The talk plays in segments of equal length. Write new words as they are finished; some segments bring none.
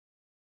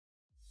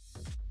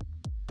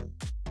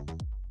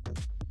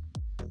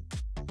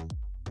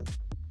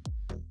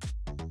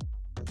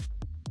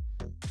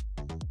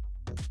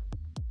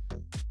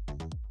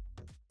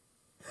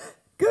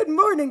Good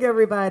morning,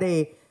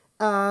 everybody.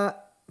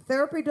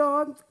 Therapy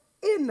dogs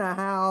in the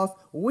house.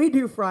 We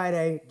do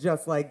Friday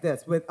just like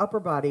this with upper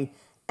body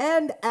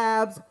and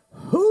abs.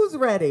 Who's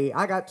ready?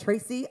 I got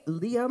Tracy,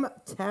 Liam,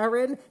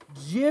 Taryn,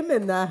 Jim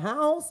in the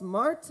house,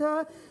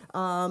 Marta.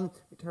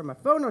 Turn my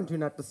phone on Do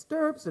Not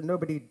Disturb so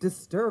nobody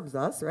disturbs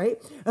us,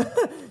 right?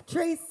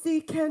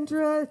 Tracy,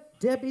 Kendra,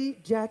 Debbie,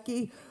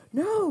 Jackie.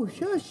 No,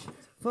 shush.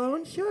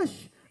 Phone,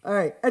 shush. All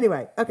right.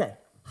 Anyway, okay.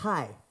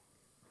 Hi.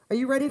 Are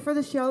you ready for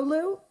the show,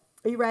 Lou?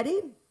 Are you ready?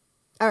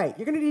 All right.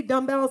 You're going to need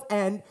dumbbells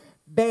and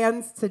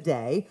bands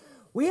today.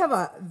 We have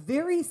a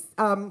very,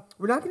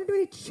 we're not going to do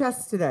any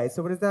chest today.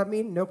 So what does that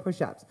mean? No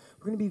push-ups.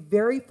 We're going to be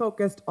very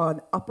focused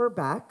on upper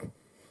back.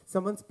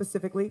 Someone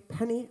specifically,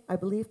 Penny, I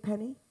believe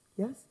Penny.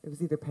 Yes? It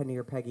was either Penny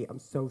or Peggy. I'm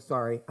so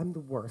sorry. I'm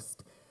the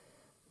worst.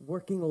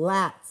 Working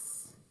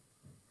lats.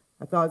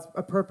 I thought it was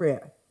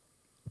appropriate.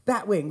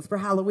 Bat wings for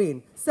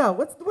Halloween. So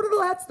what are the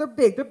lats? They're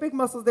big. They're big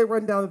muscles. They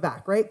run down the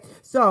back, right?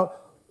 So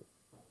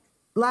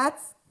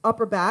lats,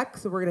 upper back.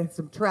 So we're going to hit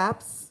some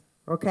traps,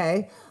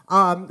 okay?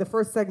 The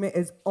first segment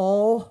is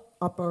all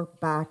upper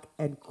back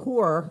and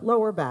core,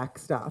 lower back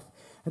stuff.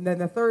 And then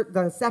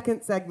the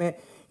second segment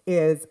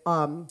is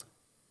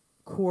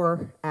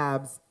core,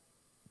 abs,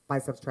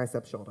 biceps,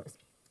 triceps, shoulders.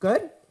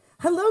 Good?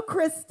 Hello,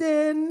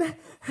 Kristen.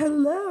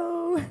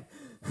 Hello.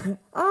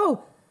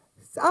 Oh,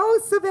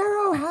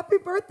 Severo, happy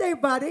birthday,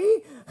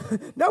 buddy.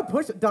 No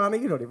push, Donna,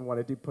 you don't even want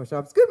to do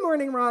push-ups. Good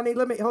morning, Ronnie.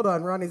 Hold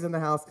on, Ronnie's in the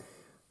house.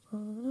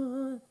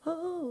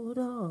 Hold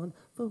on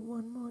for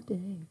one more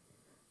day.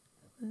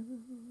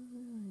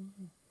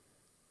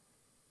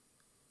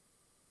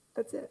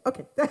 That's it.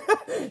 Okay.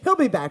 He'll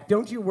be back.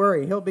 Don't you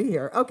worry. He'll be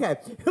here. Okay.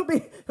 He'll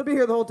be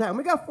here the whole time.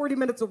 We got 40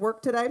 minutes of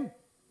work today.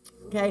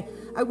 Okay.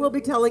 I will be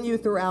telling you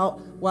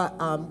throughout what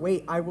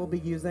weight I will be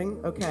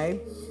using. Okay.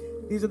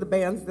 These are the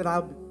bands that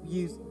I'll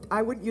use.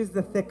 I wouldn't use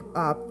the thick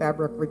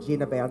fabric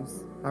Regina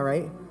bands. All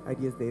right.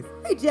 I'd use these.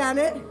 Hey,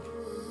 Janet.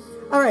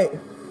 All right.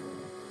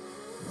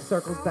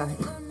 Circles back.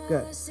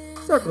 Good.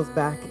 Circles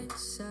back.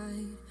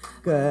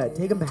 Good.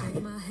 Take him back.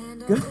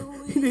 Good.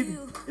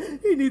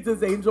 He needs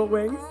his angel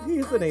wings. He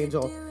is an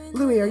angel.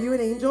 Louie, are you an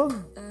angel?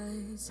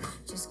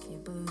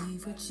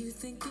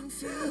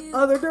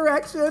 Other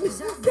direction.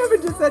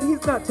 Kevin just said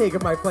he's not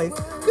taking my place.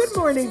 Good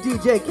morning,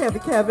 DJ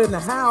Kev in the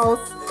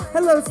house.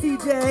 Hello,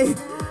 CJ.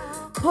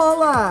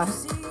 Paula,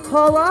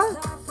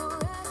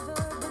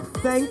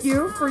 thank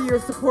you for your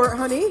support,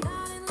 honey.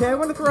 Okay, I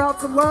want to throw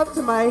out some love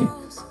to my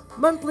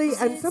monthly,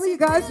 and some of you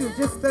guys who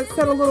just sent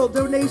a little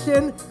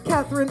donation.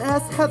 Catherine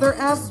S., Heather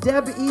F.,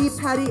 Deb E.,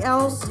 Patty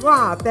L.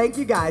 Wow, thank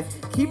you guys.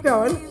 Keep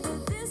going.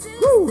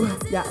 Whew.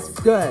 Yes,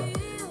 good.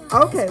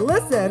 Okay,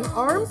 listen,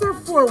 arms are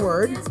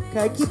forward.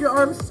 Okay, keep your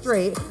arms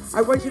straight.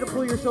 I want you to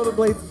pull your shoulder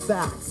blades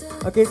back.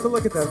 Okay, so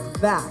look at this,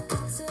 back.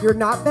 You're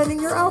not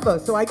bending your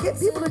elbows. So I get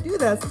people to do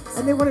this,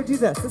 and they want to do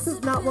this. This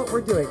is not what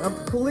we're doing. I'm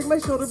pulling my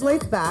shoulder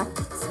blades back,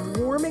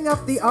 warming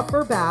up the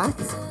upper back.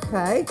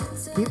 Okay,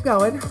 keep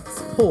going.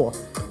 Pull.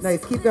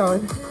 Nice, keep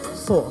going.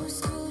 Pull.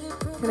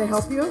 Can I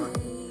help you?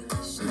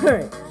 All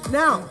right,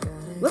 now,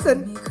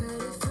 listen.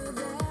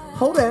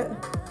 Hold it.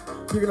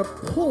 You're going to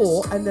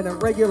pull and then a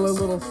regular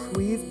little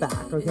squeeze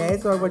back, okay?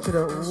 So I want you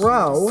to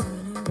row,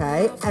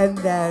 okay? And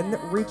then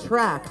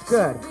retract.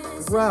 Good.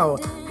 Row.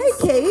 Hey,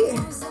 Kate.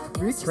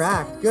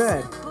 Retract.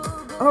 Good.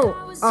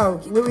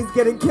 Oh, Louie's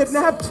getting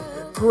kidnapped?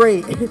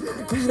 Great.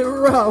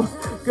 Row.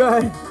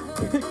 Good.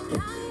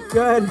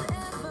 Good.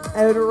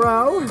 And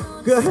row.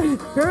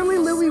 Good. Apparently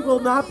Louie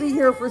will not be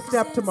here for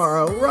step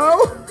tomorrow. Row.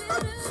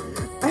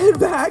 And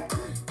back.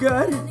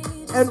 Good.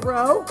 And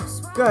row.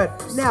 Good.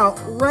 Now,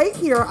 right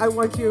here, I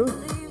want you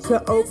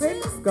to open,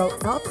 go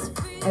up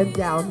and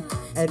down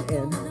and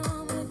in.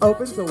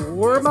 Open, so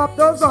warm up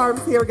those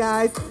arms here,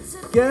 guys.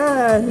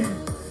 Good.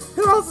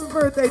 Who else's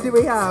birthday do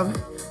we have?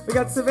 We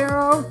got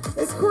Severo.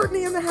 Is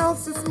Courtney in the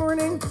house this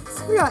morning?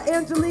 We got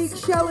Angelique,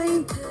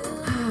 Shelly,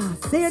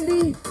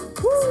 Sandy,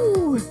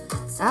 woo,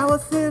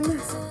 Allison.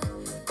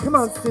 Come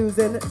on,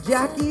 Susan,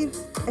 Jackie,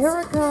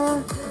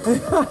 Erica,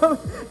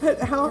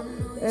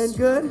 and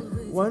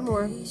good. One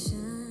more.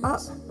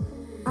 Up.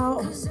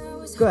 Out.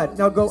 Good.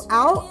 Now go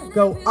out,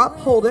 go up,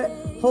 hold it.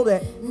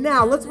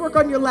 Now let's work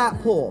on your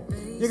lat pull.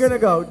 You're going to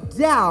go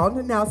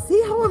down. Now see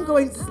how I'm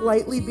going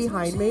slightly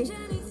behind me?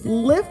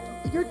 Lift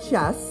your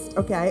chest,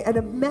 okay? And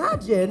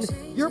imagine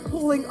you're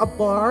pulling a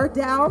bar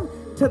down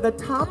to the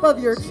top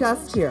of your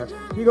chest here.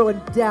 You're going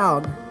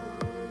down.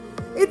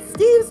 It's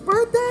Steve's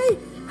birthday.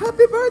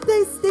 Happy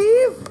birthday,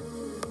 Steve.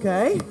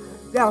 Okay.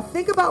 Now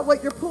think about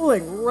what you're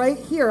pulling right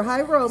here.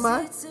 Hi,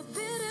 Roma.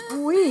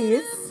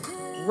 Squeeze.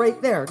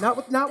 Right there. Not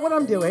what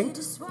I'm doing.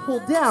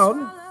 Pull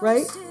down,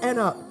 right, and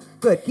up.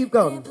 Good. Keep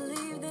going.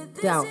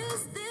 Down.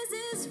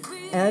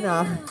 And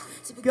up.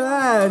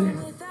 Good.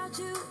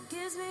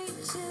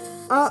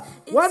 Up.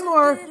 One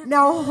more.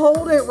 Now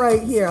hold it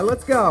right here.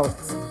 Let's go.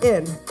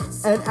 In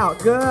and out.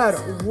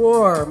 Good.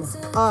 Warm.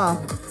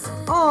 Up.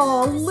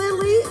 Oh,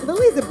 Lily.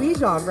 Lily's a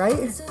Bichon,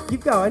 right?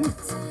 Keep going.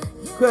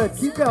 Good.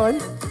 Keep going.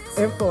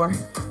 And 4.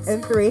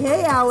 And 3.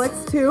 Hey, Alex.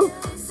 2.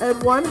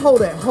 and 1.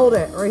 Hold it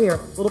right here.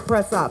 Little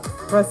press up.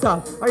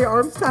 Are your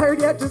arms tired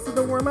yet, just in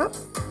the warm up?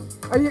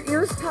 Are your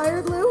ears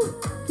tired, Lou?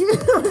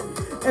 Keep going.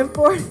 And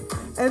 4,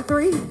 and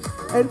 3,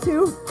 and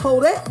 2.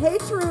 Hold it. Hey,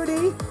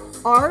 Trudy.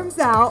 Arms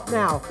out.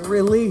 Now,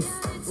 release.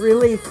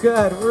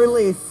 Good,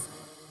 release.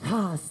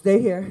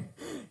 Stay here.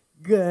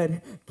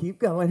 Good. Keep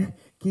going.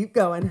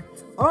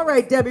 All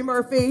right, Debbie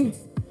Murphy.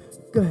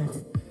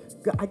 Good.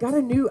 I got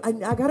a new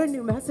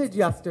message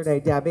yesterday,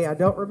 Debbie. I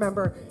don't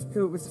remember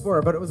who it was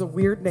for, but it was a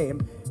weird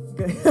name.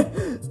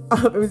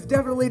 It was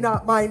definitely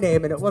not my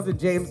name, and it wasn't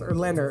James or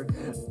Leonard.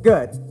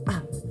 Good.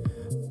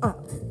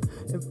 Up.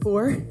 And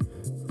 4,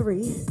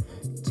 3,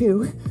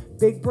 2.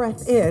 Big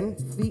breath in.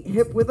 Feet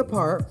hip width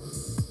apart.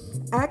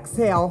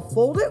 Exhale.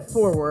 Fold it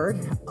forward.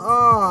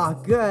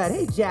 Good.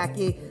 Hey,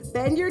 Jackie.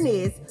 Bend your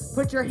knees.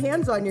 Put your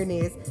hands on your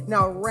knees.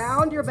 Now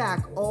round your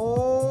back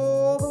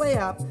all the way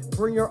up.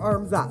 Bring your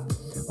arms up.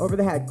 Over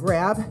the head.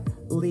 Grab.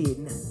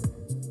 Lean.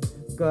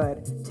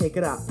 Good. Take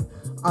it up.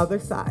 Other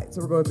side.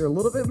 So we're going through a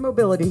little bit of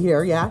mobility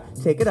here. Yeah.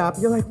 Take it up.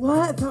 You're like,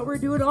 what? I thought we were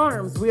doing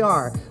arms. We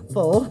are.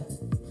 Full.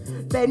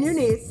 Bend your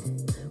knees.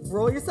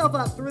 Roll yourself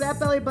up through that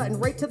belly button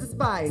right to the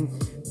spine.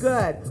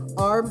 Good.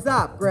 Arms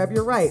up. Grab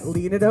your right.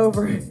 Lean it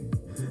over.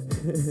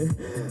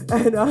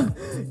 And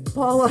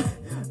Paula,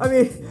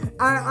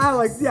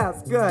 Alex,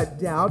 yes. Good.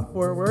 Down,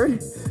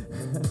 forward.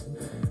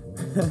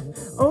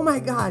 Oh my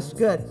gosh.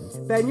 Good.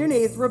 Bend your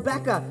knees.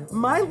 Rebecca,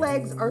 my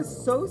legs are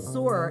so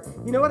sore.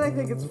 You know what I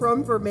think it's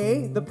from for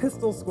me? The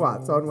pistol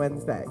squats on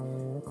Wednesday.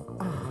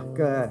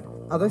 Good.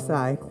 Other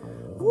side.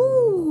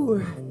 Woo.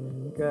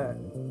 Good.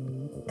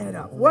 And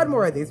up. One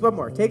more of these. One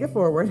more. Take it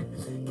forward.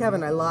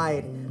 Kevin, I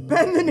lied.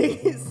 Bend the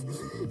knees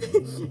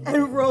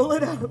and roll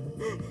it up.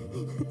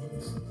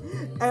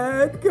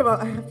 And come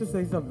on. I have to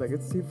say something.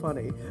 It's too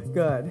funny.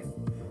 Good.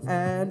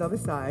 And other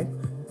side.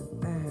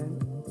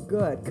 And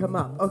good. Come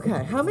up.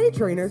 Okay. How many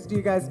trainers do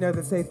you guys know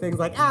that say things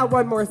like,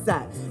 one more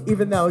set,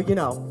 even though,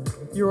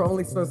 you were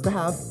only supposed to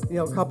have,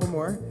 a couple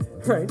more?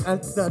 Right?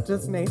 That's not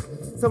just me.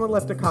 Someone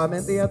left a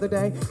comment the other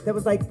day that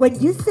was like, when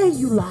you say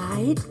you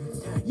lied,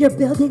 you're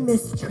building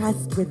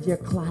mistrust with your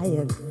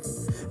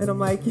clients. And I'm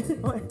like,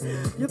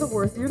 you're the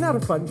worst. You're not a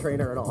fun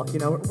trainer at all.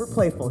 We're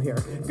playful here.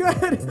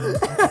 Good.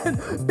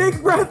 And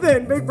big breath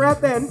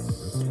in.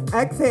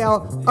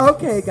 Exhale.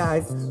 Okay,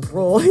 guys.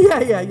 Roll.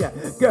 Yeah.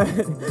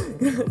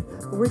 Good.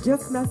 We're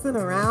just messing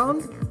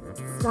around.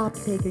 Stop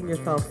taking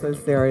yourself so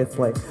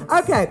seriously.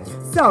 Okay,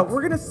 so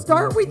we're going to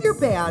start with your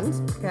band,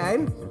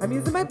 okay? I'm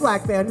using my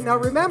black band. Now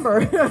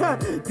remember,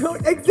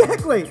 don't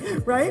exactly,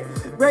 right?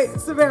 Right,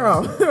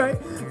 Severo, right?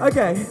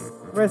 Okay,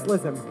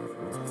 listen.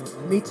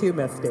 Me too,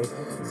 Misty.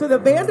 So the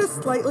band is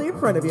slightly in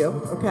front of you,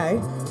 okay?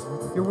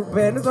 Your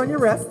band is on your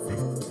wrist,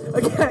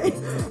 okay?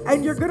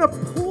 And you're going to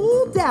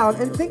pull down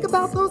and think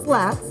about those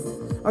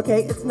lats,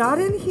 okay? It's not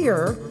in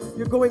here.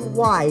 You're going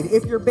wide.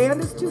 If your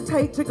band is too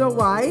tight to go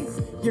wide,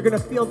 you're going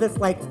to feel this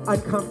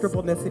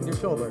uncomfortableness in your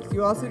shoulders.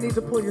 You also need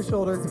to pull your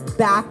shoulders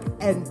back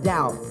and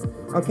down,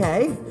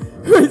 okay?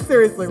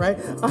 Seriously, right?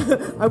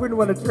 I wouldn't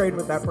want to train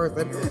with that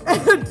person.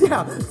 And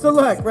down. So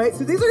look, right?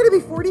 So these are going to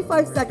be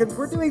 45 seconds.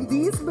 We're doing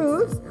these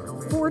moves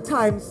 4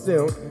 times,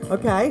 Sue,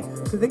 okay?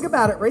 So think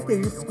about it right there.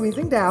 You're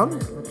squeezing down.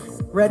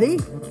 Ready?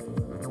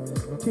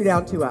 2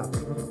 down, 2 up.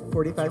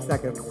 45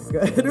 seconds.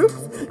 Good. Oops.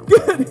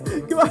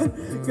 Good. Come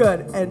on. Good.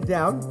 And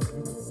down.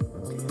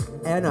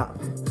 And up.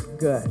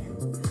 Good.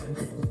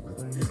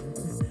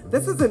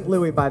 This isn't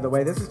Louie, by the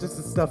way. This is just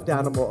a stuffed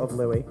animal of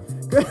Louie.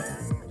 Good.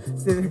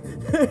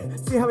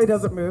 See how he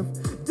doesn't move?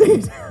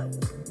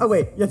 Oh,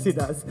 wait. Yes, he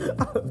does.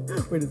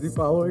 Wait, is he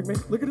following me?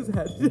 Look at his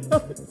head.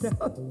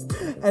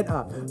 Down. And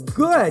up.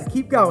 Good.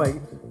 Keep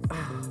going.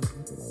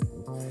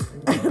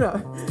 And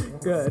up.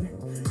 Good.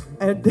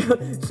 And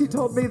she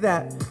told me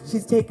that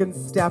she's taken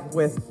step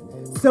with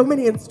so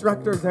many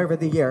instructors over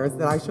the years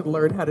that I should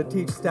learn how to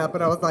teach step.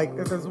 And I was like,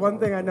 if there's one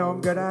thing I know I'm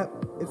good at,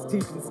 it's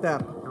teaching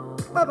step.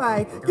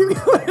 Bye-bye.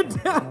 Keep going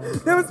down.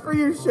 That was for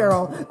you,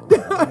 Cheryl.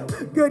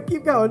 Good.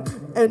 Keep going.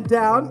 And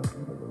down.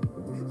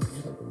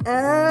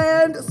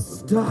 And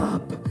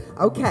stop.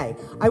 Okay.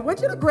 I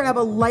want you to grab a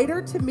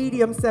lighter to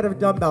medium set of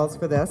dumbbells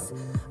for this.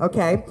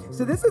 Okay.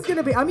 So this is going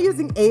to be, I'm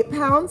using 8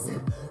 pounds.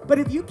 But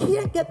if you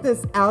can't get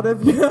this out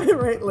of your,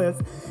 right, Liz?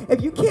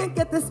 If you can't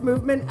get this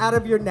movement out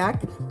of your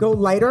neck, go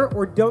lighter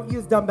or don't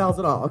use dumbbells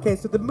at all. Okay,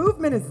 so the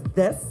movement is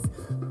this,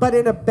 but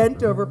in a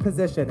bent over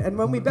position. And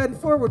when we bend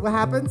forward, what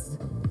happens?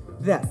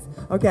 This,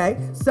 okay?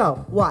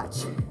 So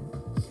watch.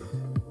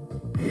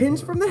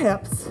 Hinge from the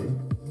hips.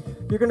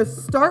 You're gonna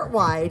start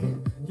wide.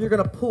 You're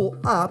gonna pull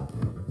up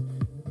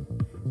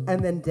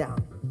and then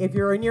down. If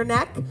you're in your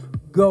neck,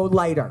 go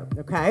lighter,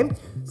 okay?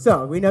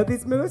 So we know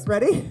these moves,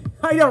 ready?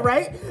 I know,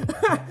 right?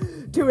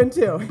 2 and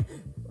 2.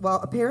 Well,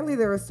 apparently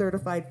they're a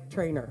certified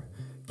trainer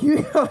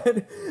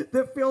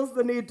that feels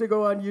the need to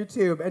go on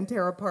YouTube and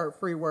tear apart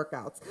free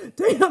workouts.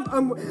 Damn,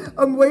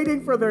 I'm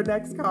waiting for their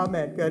next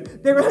comment.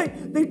 Good. They were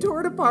like, they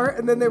tore it apart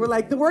and then they were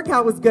like, the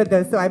workout was good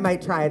though, so I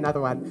might try another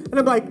one. And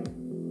I'm like,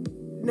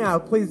 No,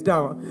 please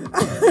don't.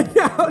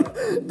 Don't.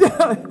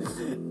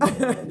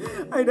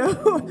 I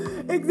know,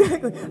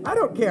 exactly. I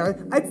don't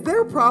care. It's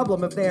their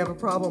problem if they have a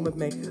problem with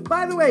me.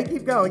 By the way,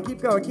 keep going.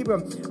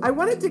 I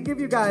wanted to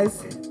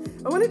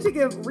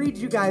read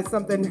you guys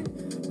something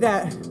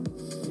that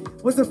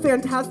was a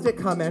fantastic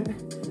comment,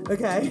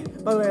 okay?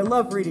 By the way, I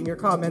love reading your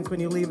comments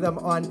when you leave them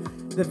on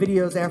the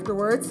videos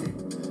afterwards.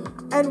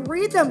 And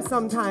read them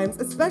sometimes,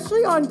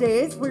 especially on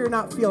days where you're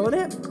not feeling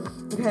it,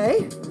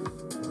 okay?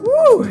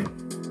 Woo!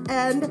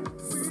 And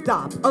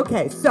stop.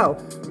 Okay, so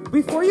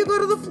before you go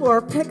to the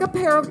floor, pick a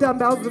pair of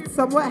dumbbells that's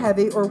somewhat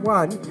heavy, or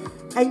one,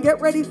 and get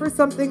ready for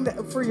something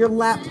for your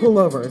lat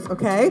pullovers,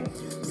 okay?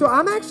 So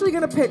I'm actually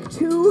gonna pick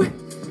two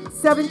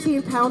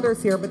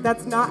 17-pounders here, but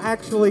that's not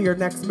actually your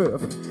next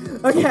move,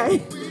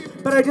 okay?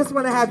 But I just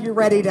wanna have you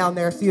ready down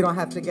there so you don't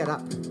have to get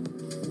up.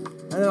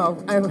 I know,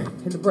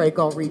 in the break,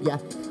 I'll read you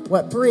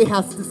what Bree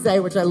has to say,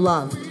 which I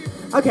love.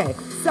 Okay,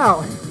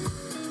 so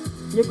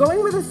you're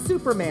going with a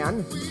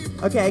Superman.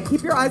 Okay,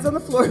 keep your eyes on the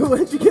floor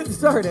once you get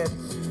started.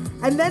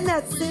 And then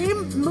that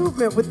same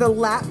movement with the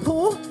lat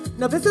pull.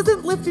 Now this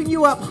isn't lifting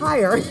you up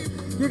higher.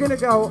 You're gonna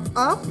go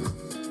up,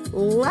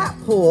 lat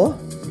pull,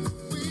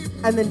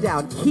 and then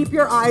down. Keep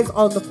your eyes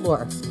on the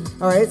floor.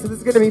 All right, so this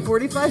is gonna be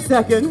 45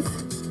 seconds.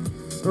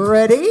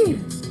 Ready?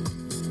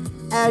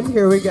 And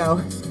here we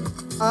go.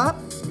 Up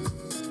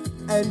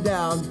and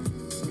down.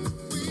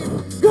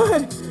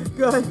 Good.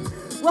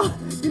 Well,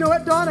 you know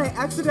what, Dawn? I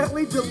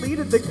accidentally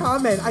deleted the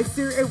comment.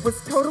 It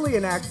was totally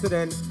an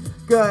accident.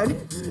 Good.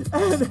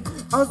 And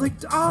I was like,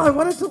 I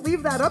wanted to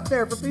leave that up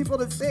there for people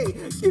to see.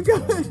 Keep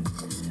going.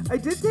 I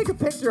did take a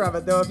picture of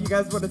it, though, if you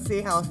guys want to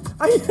see how.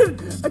 I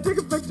took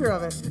a picture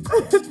of it.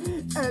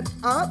 And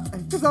up,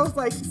 because I was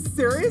like,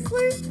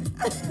 seriously?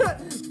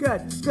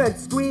 Good.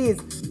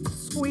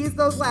 Squeeze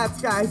those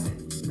lats, guys.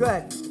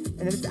 Good.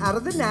 And it's out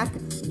of the neck.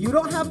 You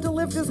don't have to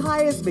lift as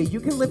high as me. You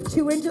can lift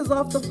 2 inches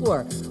off the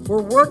floor.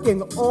 We're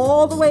working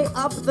all the way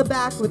up the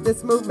back with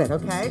this movement,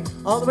 okay?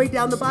 All the way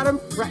down the bottom,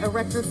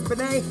 erector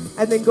spinae,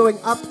 and then going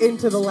up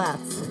into the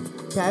lats.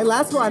 Okay,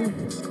 last one.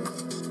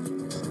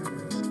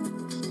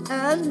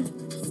 And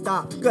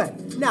stop.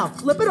 Good. Now,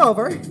 flip it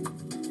over.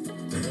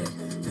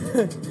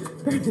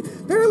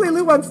 Apparently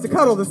Lou wants to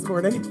cuddle this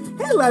morning.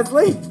 Hey,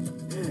 Leslie.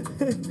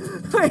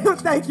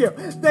 Thank you.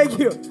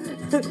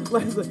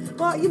 Leslie.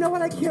 Well, you know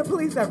what? I can't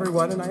please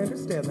everyone, and I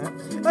understand that.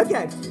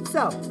 Okay,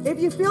 so if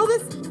you feel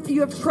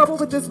you have trouble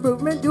with this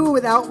movement, do it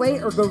without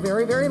weight or go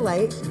very, very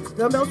light.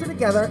 Dumbbells are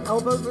together,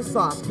 elbows are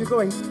soft. You're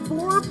going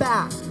 4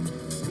 back,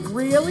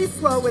 really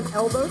slow with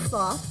elbows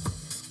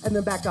soft, and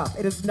then back up.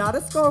 It is not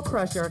a skull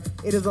crusher.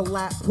 It is a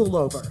lat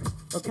pullover.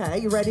 Okay,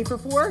 you ready for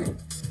 4?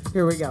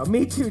 Here we go.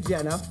 Me too,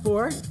 Jenna.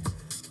 4,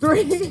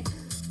 3,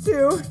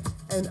 2,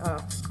 and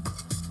up.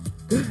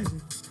 Good.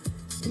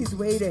 He's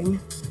waiting.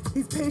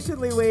 He's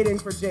patiently waiting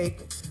for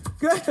Jake.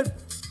 Good.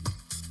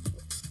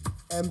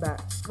 And back.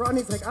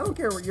 Ronnie's like, I don't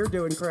care what you're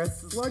doing,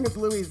 Chris, as long as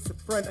Louie's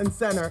front and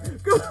center.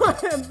 Go on,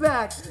 and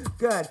back.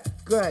 Good.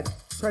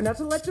 Try not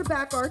to let your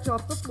back arch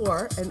off the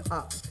floor, and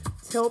up.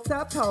 Tilt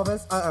that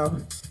pelvis. Uh-oh,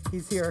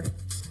 he's here.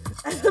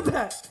 And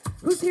back.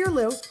 Who's here,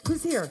 Lou?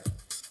 Who's here?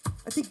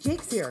 I think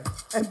Jake's here.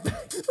 And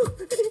back.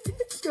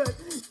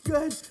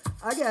 Good.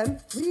 Again,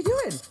 what are you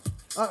doing?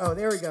 Uh-oh,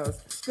 there he goes.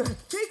 Good.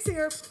 Jake's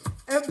here.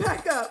 And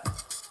back up.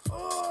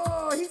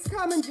 Oh, he's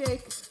coming,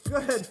 Jake.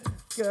 Good.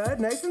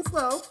 Nice and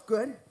slow.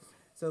 Good.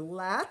 So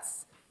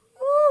lats.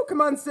 Woo,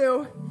 come on,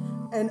 Sue.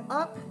 And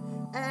up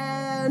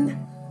and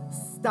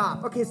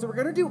stop. Okay, so we're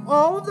going to do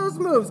all of those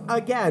moves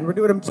again. We're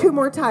doing them 2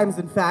 more times,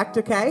 in fact,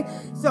 okay?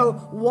 So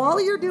while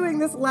you're doing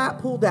this lat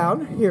pull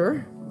down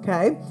here,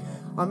 okay,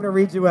 I'm going to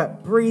read you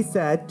what Bree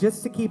said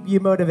just to keep you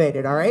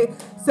motivated, all right?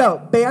 So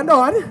band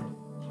on.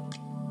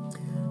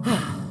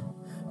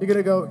 You're going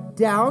to go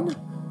down,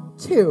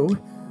 2,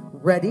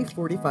 ready,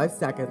 45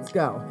 seconds,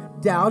 go.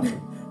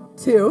 Down,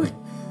 2,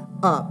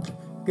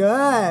 up.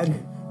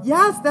 Good.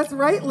 Yes, that's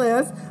right,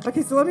 Liz.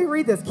 Okay, so let me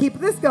read this. Keep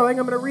this going.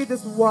 I'm going to read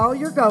this while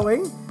you're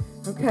going.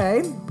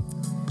 Okay.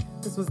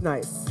 This was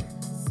nice.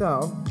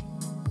 So,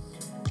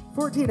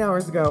 14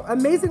 hours ago.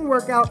 Amazing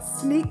workout,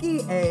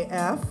 sneaky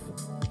AF.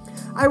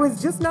 I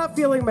was just not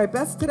feeling my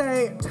best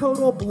today,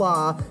 total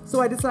blah, so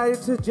I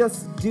decided to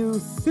just do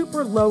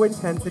super low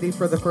intensity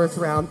for the first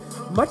round.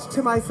 Much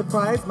to my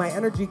surprise, my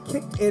energy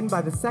kicked in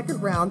by the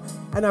second round,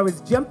 and I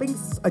was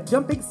a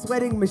jumping,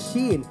 sweating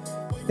machine.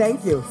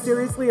 Thank you.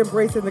 Seriously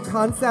embracing the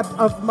concept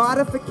of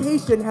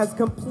modification has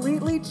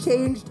completely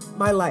changed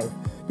my life.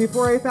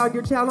 Before I found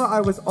your channel,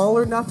 I was all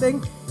or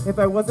nothing. If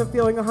I wasn't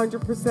feeling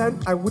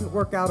 100%, I wouldn't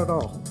work out at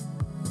all.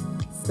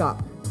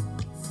 Stop,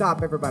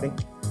 everybody.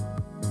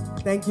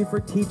 Thank you for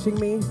teaching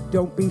me.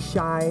 Don't be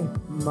shy,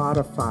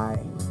 modify.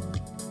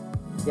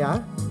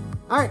 Yeah?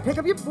 All right, pick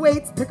up your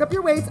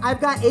weights.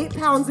 I've got 8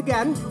 pounds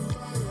again.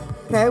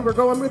 Okay, we're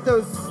going with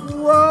those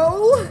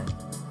slow,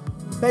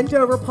 bent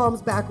over,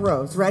 palms back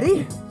rows.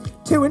 Ready?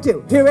 2 and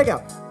 2. Here we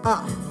go.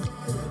 Up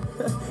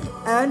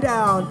and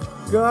down.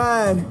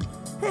 Good.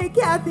 Hey,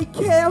 Kathy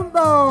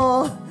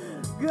Campbell.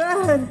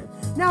 Good.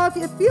 Now, if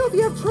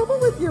you have trouble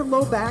with your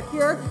low back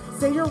here,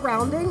 say you're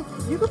rounding,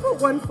 you can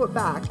put 1 foot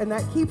back, and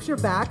that keeps your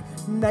back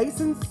nice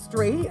and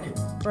straight,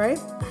 right?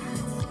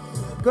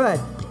 Good.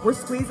 We're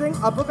squeezing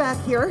upper back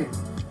here.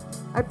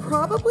 I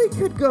probably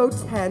could go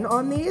 10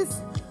 on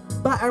these,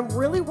 but I'm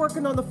really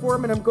working on the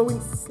form and I'm going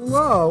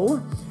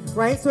slow,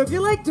 right? So if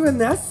you're like doing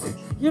this,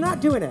 you're not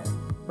doing it,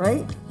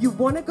 right? You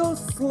want to go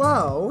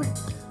slow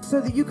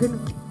so that you can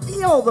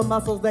feel the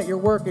muscles that you're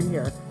working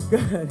here.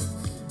 Good.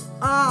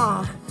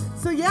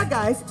 So yeah,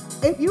 guys,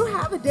 if you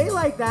have a day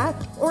like that,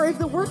 or if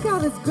the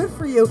workout is good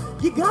for you,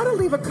 you gotta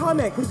leave a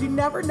comment because you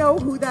never know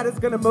who that is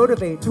gonna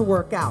motivate to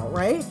work out,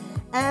 right?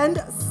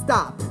 And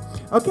stop.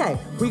 Okay,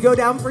 we go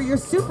down for your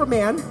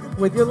Superman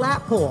with your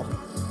lat pull.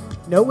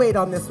 No weight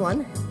on this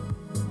one.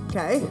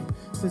 Okay,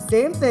 so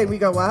same thing, we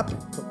go up,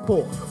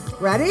 pull.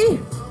 Ready?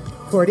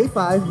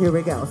 45, here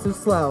we go, so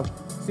slow.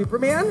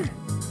 Superman,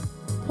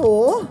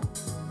 pull,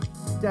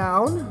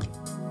 down,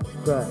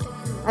 good.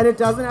 And it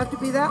doesn't have to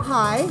be that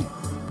high.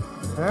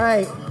 All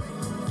right,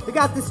 we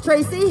got this,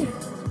 Tracy.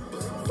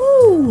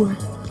 Woo!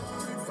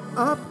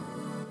 Up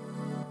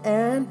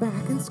and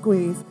back and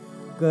squeeze.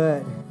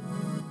 Good.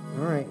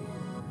 All right.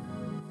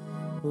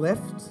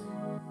 Lift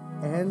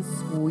and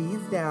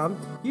squeeze down.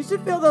 You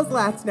should feel those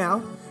lats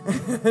now.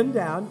 And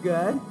down,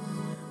 good.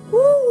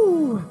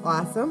 Woo!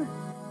 Awesome.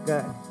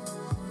 Good.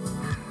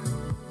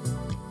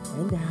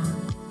 And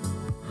down.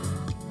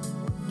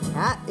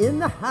 Cat in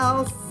the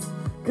house.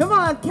 Come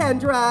on,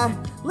 Kendra.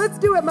 Let's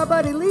do it, my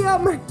buddy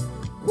Liam.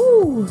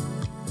 Woo!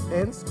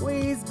 And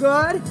squeeze,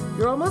 good.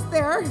 You're almost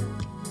there.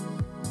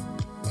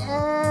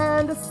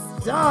 And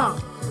stop.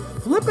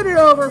 Flipping it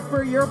over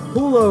for your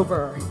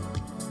pullover.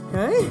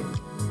 Okay?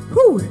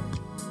 Whew.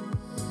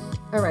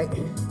 All right.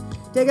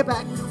 Take it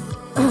back.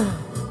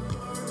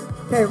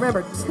 Okay,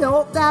 remember,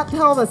 tilt that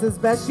pelvis as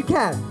best you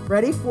can.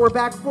 Ready? 4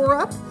 back, 4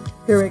 up.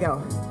 Here we go.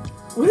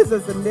 What is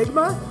this,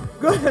 Enigma?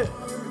 Good.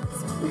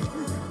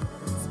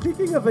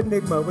 Speaking of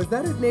Enigma, was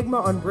that Enigma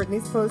on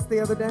Brittany's post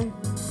the other day?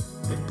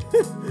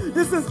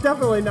 This is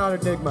definitely not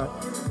Enigma.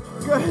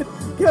 Good.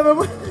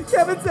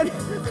 Kevin said,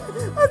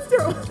 that's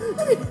terrible.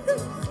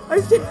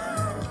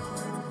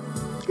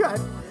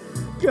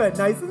 Good.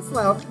 Nice and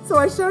slow. So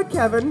I showed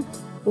Kevin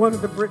one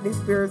of the Britney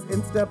Spears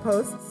Insta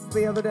posts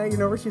the other day, you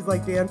know, where she's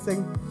like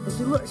dancing.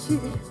 And she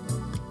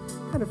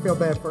kind of feel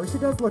bad for her. She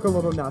does look a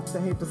little nuts. I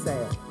hate to say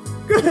it.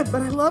 Good,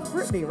 but I love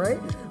Britney, right?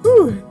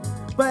 Woo.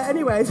 But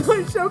anyway, so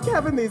I show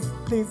Kevin these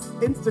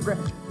Instagram.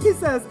 He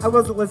says, I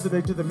wasn't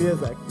listening to the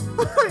music.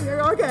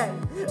 You're okay.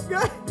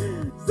 Good.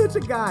 Such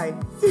a guy.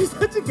 You're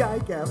such a guy,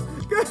 Kev.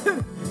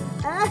 Good.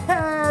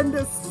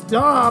 And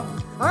stop.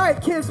 All right,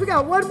 kids, we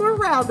got one more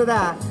round of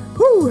that.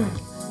 Whew.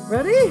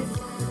 Ready?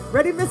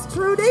 Ready, Miss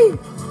Trudy?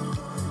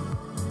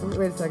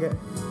 Wait a second.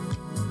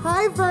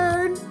 Hi,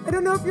 Vern. I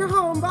don't know if you're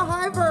home, but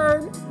hi,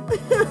 Vern.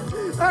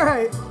 All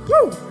right.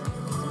 Woo.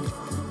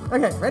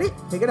 Okay, ready?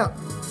 Take it up.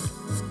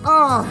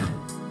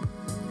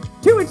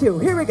 2 and 2.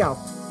 Here we go.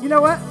 You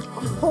know what?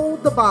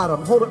 Hold the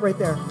bottom. Hold it right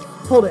there.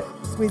 Hold it.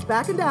 Squeeze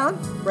back and down,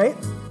 right?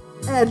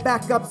 And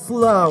back up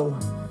slow.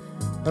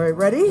 All right,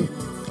 ready?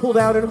 Pull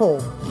down and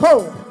hold.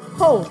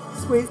 Hold.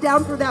 Squeeze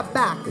down through that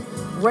back.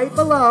 Right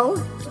below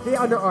the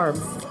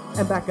underarms.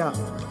 And back up.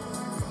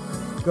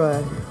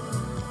 Good.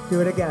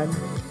 Do it again.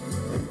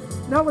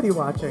 Now what are you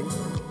watching?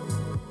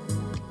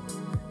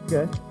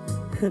 Good.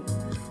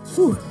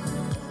 Whew.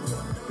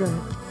 Good.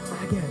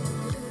 Again.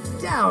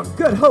 Down.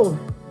 Good. Hold.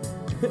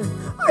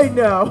 I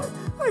know.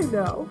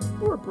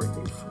 Poor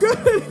Brittany.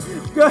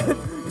 Good.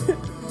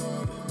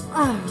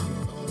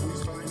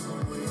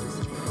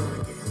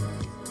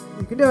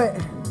 You can do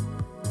it.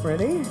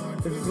 Ready?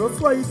 This is a little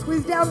slow. You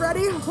squeeze down.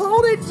 Ready?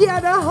 Hold it,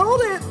 Jenna.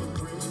 Hold it.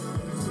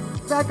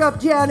 Back up,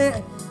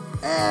 Janet.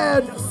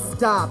 And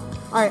stop.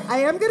 All right. I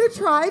am going to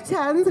try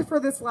 10s for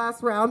this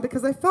last round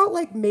because I felt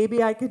like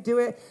maybe I could do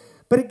it.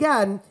 But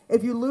again,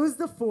 if you lose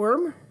the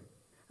form,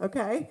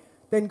 okay,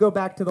 then go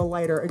back to the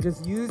lighter and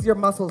just use your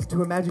muscles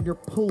to imagine you're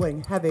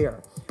pulling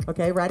heavier.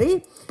 Okay,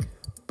 ready?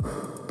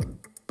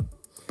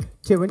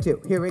 2 and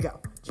 2. Here we go.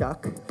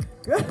 Chuck.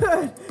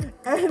 Good.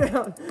 And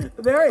down.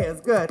 There he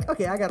is. Good.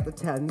 Okay, I got the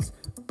 10s.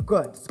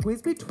 Good.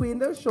 Squeeze between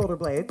those shoulder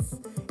blades.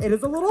 It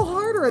is a little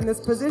harder in this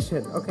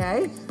position,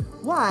 okay?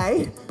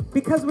 Why?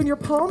 Because when your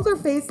palms are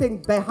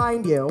facing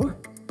behind you,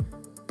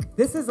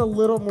 this is a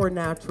little more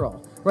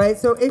natural, right?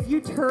 So if you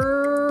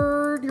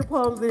turn your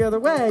palms the other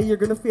way, you're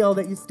gonna feel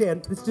that you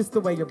stand. It's just the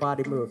way your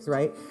body moves,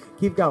 right?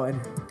 Keep going.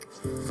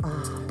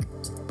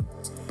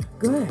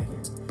 Good.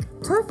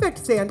 Perfect,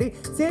 Sandy.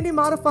 Sandy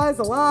modifies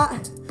a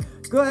lot.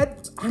 Good.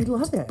 I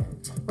love it,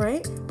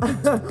 right?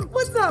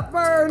 What's up,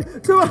 Vern?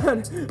 Come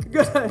on.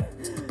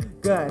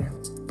 Good.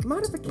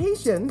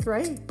 Modifications,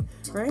 right?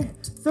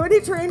 So any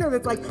trainer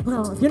that's like,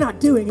 well, if you're not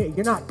doing it,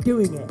 you're not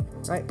doing it,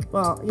 right?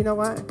 Well, you know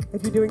what?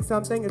 If you're doing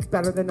something, it's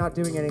better than not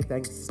doing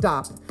anything.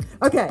 Stop.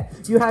 Okay,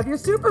 you have your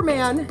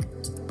Superman,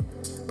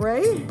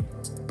 right?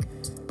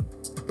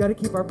 Got to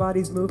keep our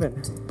bodies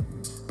moving.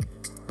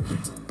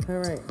 All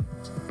right.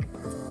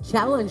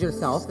 Challenge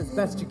yourself as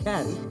best you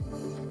can.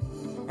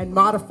 and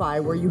modify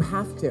where you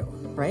have to,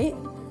 right?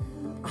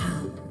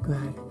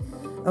 Good.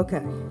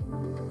 Okay.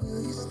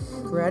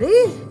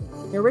 Ready?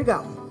 Here we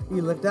go.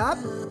 You lift up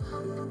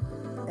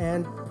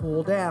and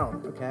pull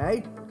down,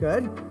 okay?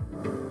 Good.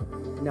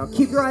 Now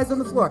keep your eyes on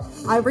the floor.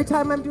 Every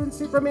time I'm doing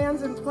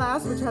Supermans in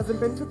class, which hasn't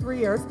been for 3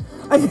 years,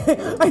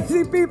 I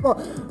see people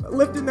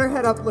lifting their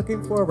head up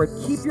looking forward.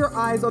 Keep your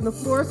eyes on the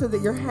floor so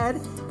that your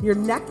head, your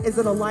neck is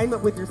in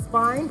alignment with your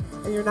spine,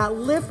 and you're not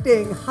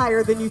lifting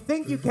higher than you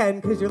think you can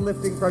because you're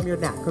lifting from your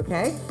neck,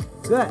 okay?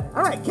 Good.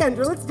 All right,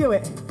 Kendra, let's do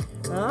it.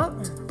 Up.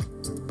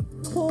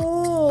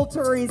 Pull,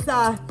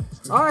 Teresa.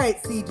 All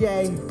right,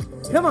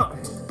 CJ. Come on.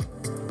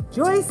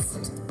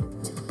 Joyce.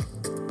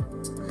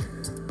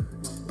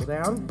 Pull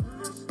down.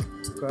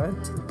 Good.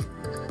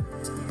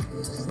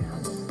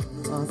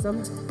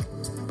 Awesome.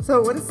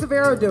 So what is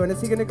Severo doing? Is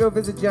he going to go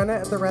visit Jenna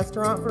at the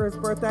restaurant for his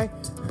birthday?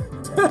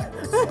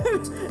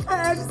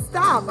 And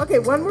stop. Okay,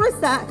 one more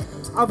set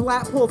of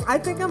lat pulls. I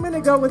think I'm going to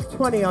go with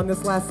 20 on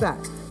this last set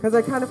because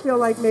I kind of feel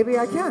like maybe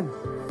I can.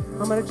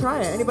 I'm going to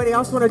try it. Anybody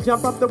else want to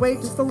jump up the weight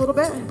just a little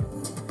bit?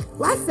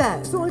 Last set.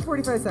 It's only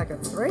 45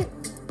 seconds, right?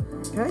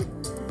 Okay.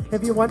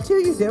 If you want to,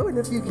 you do. And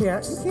if you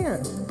can't, you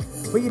can't.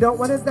 What you don't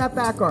want is that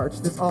back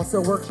arch. This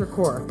also works your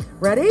core.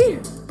 Ready?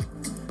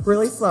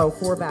 Really slow.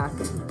 4 back.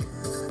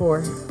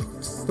 4,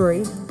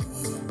 3.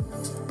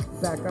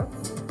 Back up.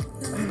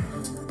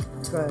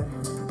 Good.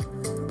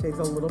 Takes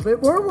a little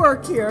bit more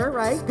work here,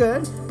 right?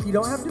 Good. You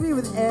don't have to be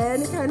with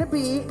any kind of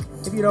beat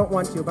if you don't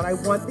want to, but I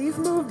want these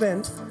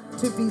movements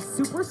to be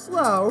super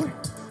slow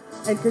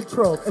and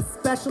controlled,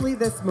 especially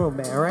this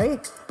movement, all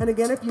right? And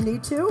again, if you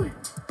need to,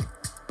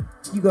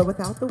 you go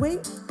without the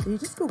weight, and you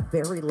just go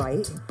very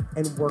light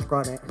and work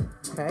on it,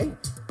 okay?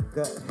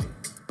 Good.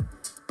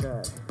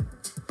 Good.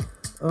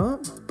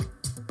 Up.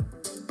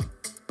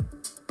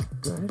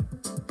 Good.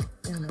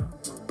 And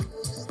up.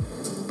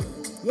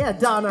 Yeah,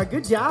 Donna,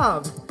 good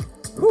job.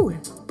 Whew.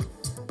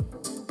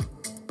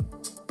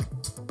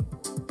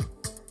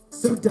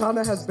 So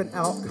Donna has been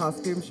out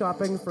costume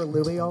shopping for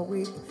Louis all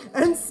week.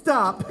 And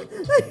stop.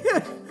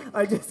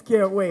 I just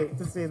can't wait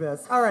to see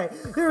this. All right,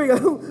 here we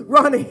go.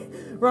 Ronnie,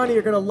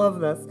 you're going to love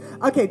this.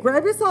 Okay,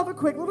 grab yourself a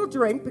quick little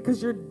drink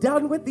because you're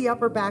done with the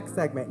upper back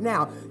segment.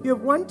 Now, you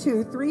have 1,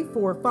 2, 3,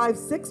 4, 5,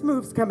 6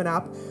 moves coming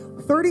up,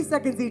 30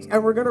 seconds each,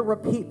 and we're going to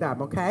repeat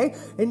them, okay,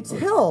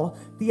 until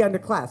the end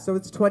of class. So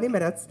it's 20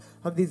 minutes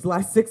of these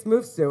last 6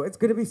 moves, Sue. It's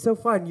going to be so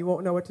fun. You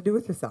won't know what to do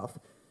with yourself.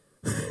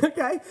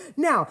 Okay?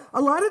 Now,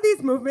 a lot of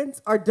these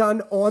movements are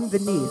done on the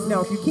knees.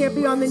 Now, if you can't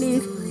be on the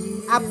knees,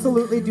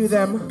 absolutely do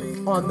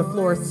them on the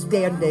floor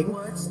standing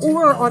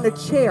or on a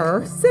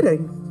chair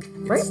sitting,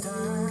 right?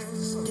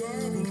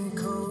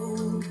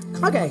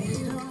 Okay.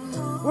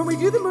 When we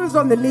do the moves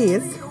on the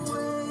knees,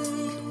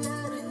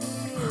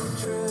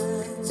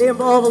 they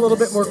involve a little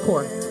bit more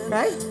core,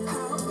 okay?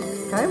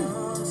 Okay?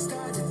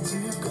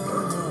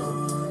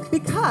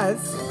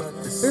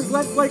 Because there's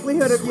less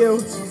likelihood of you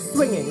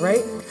swinging,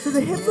 right? So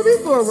the hips will be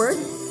forward.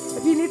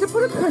 If you need to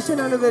put a cushion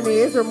under the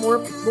knees or more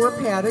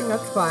padding,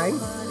 that's fine,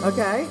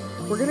 okay?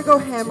 We're gonna go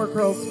hammer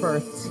curls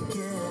first.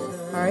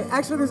 All right,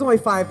 actually there's only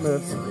 5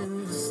 moves.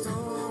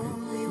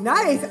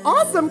 Nice,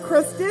 awesome,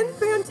 Kristen,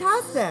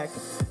 fantastic.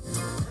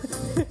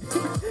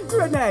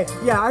 Renee,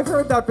 yeah, I've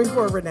heard that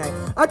before, Renee.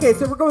 Okay,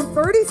 so we're going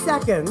 30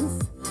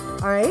 seconds,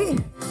 all right?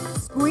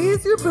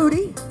 Squeeze your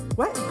booty.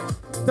 What?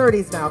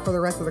 30s now for the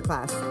rest of the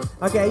class.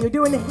 Okay, you're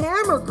doing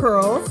hammer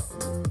curls.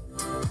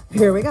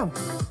 Here we go.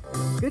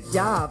 Good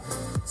job.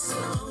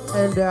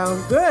 And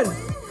good.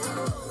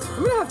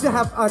 I'm gonna have to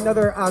have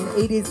another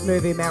 80s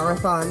movie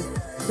marathon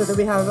so that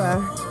we have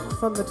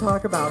something to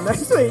talk about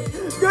next week.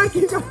 Good,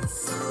 keep going.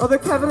 Although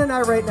Kevin and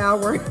I right now,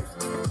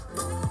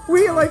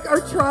 we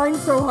are trying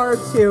so hard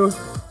to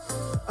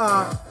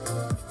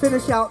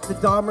finish out the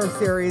Dahmer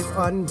series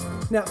on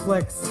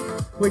Netflix,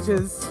 which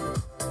is,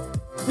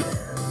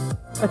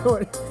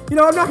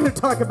 I'm not gonna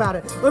talk about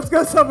it. Let's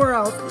go somewhere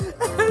else.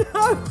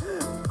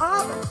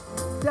 Up,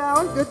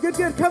 down,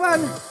 good, come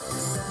on.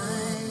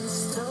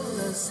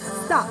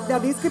 Stop. Now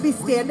these could be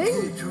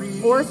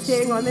standing or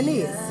staying on the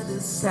knees,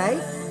 okay?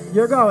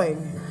 You're going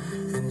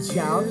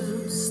down,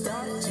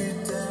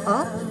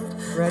 up,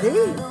 ready?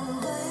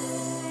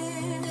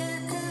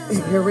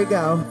 Here we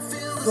go.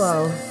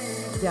 Slow,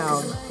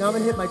 down. Now I'm gonna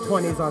hit my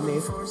 20s on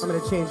these. I'm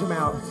gonna change them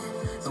out.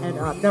 And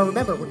up. Now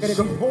remember, we're gonna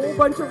go a whole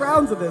bunch of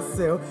rounds of this,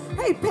 Sue.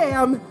 Hey,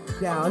 Pam,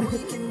 down.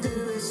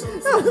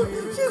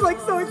 She's like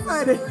so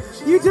excited.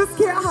 You just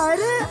can't hide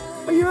it?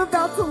 Are you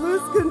about to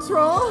lose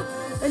control?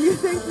 And you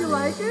think you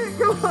like it?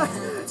 Come on.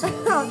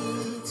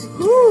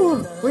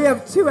 Whew. We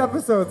have 2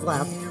 episodes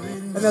left.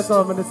 And that's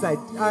all I'm going to say.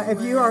 If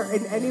you are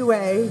in any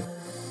way,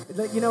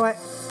 you know what?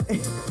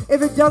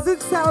 If it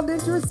doesn't sound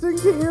interesting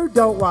to you,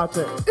 don't watch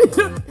it.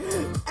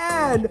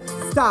 And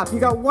stop. You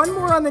got 1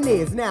 more on the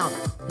knees. Now,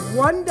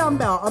 1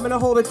 dumbbell. I'm going to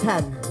hold a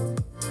 10.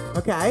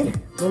 Okay?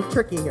 A little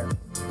tricky here.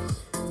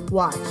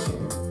 Watch.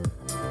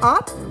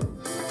 Up.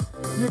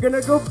 You're going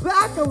to go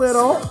back a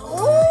little.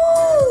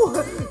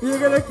 Oh! You're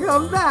going to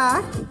come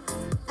back.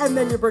 And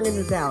then you're bringing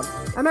it down.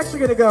 I'm actually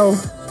going to go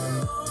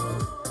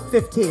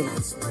 15.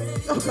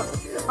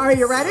 Are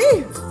you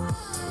ready?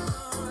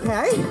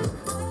 Okay.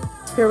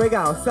 Here we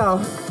go. So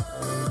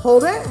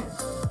hold it,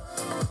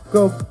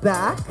 go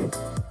back,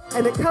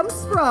 and it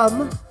comes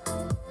from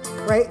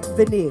right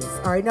the knees.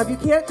 All right, now if you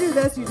can't do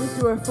this, you just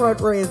do a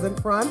front raise in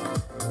front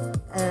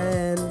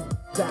and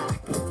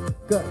back.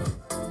 Good.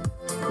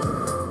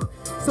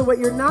 So what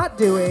you're not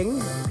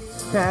doing,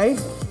 okay,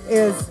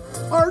 is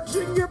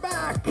arching your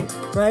back,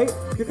 right?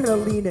 You're kind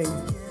of leaning.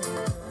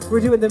 We're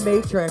doing the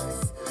matrix.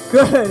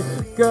 Good,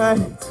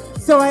 good.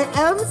 So I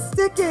am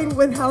sticking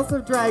with House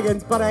of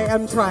Dragons, but I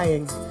am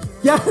trying.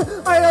 Yeah,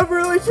 I am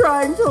really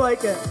trying to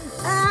like it.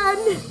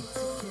 And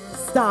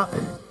stop.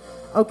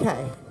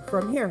 Okay,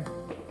 from here,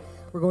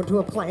 we're going to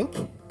a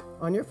plank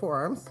on your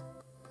forearms.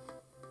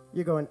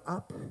 You're going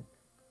up,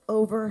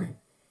 over,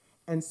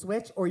 and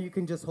switch, or you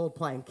can just hold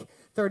plank.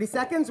 30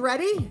 seconds,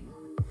 ready?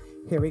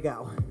 Here we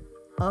go.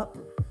 Up,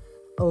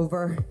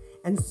 over,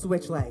 and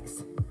switch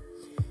legs.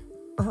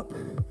 Up.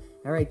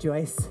 All right,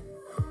 Joyce.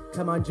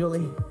 Come on,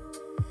 Julie.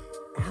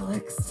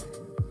 Alex.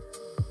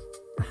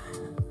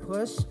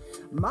 Push.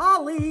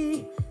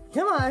 Molly.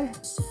 Come on.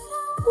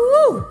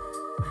 Woo.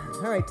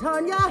 All right,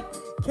 Tanya.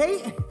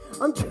 Kate.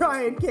 I'm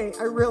trying, Kate.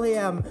 I really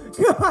am.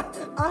 Come on.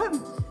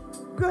 I'm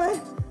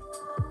good.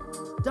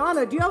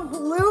 Donna, do you have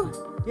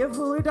Hulu? Do you have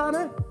Hulu,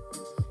 Donna?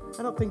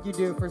 I don't think you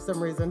do for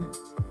some reason.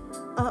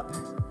 Up.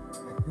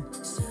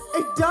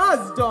 It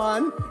does,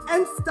 Dawn.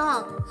 And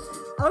stop.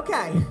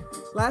 Okay.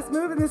 Last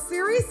move in this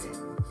series.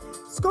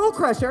 Skull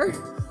crusher.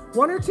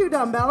 1 or 2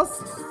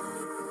 dumbbells.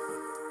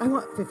 I'm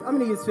going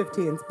to use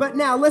 15s. But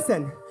now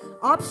listen.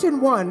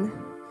 Option 1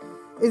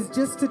 is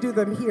just to do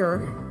them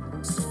here.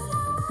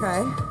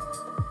 Okay.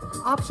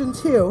 Option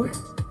 2,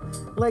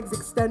 legs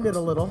extended a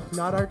little,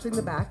 not arching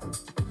the back.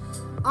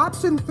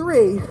 Option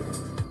 3,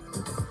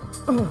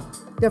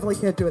 definitely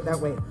can't do it that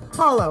way.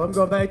 Hollow, I'm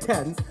going by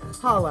 10s.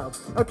 Hollow,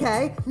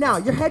 okay? Now,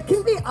 your head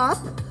can be up,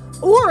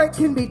 or it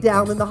can be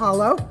down in the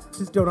hollow.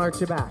 Just don't arch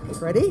your back.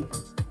 Ready?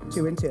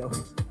 2 and 2,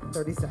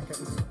 30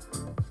 seconds.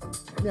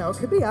 Now, it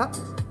could be up.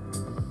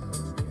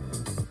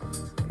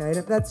 Okay, and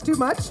if that's too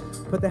much,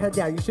 put the head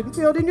down. You shouldn't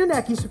feel it in your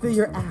neck, you should feel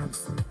your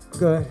abs.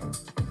 Good.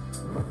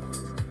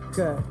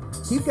 Good.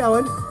 Keep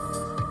going.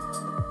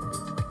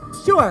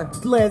 Sure,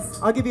 Liz,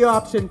 I'll give you an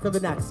option for the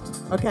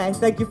next. Okay,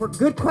 thank you for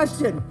good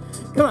question.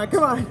 Come on,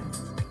 come on.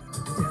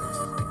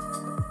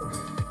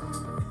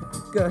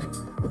 Good.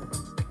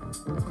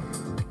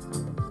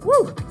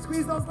 Woo!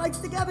 Squeeze those legs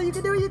together. You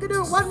can do it, you can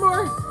do it. One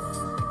more.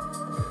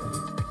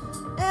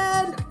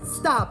 And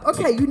stop.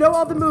 Okay, you know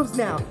all the moves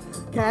now.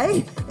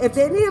 Okay? If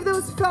any of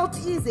those felt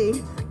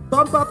easy,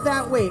 bump up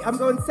that weight. I'm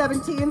going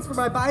 17s for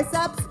my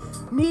biceps,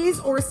 knees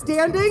or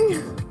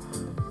standing.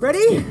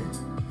 Ready?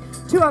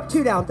 2 up,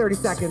 2 down, 30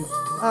 seconds.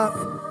 Up,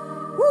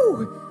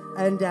 woo,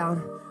 and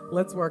down.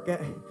 Let's work it.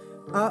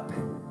 Up.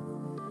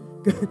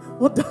 Good.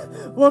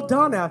 Well,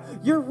 Donna,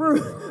 you're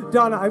rude.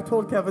 Donna, I've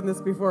told Kevin this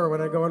before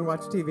when I go and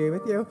watch TV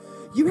with you.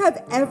 You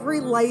have every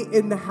light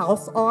in the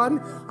house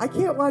on. I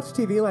can't watch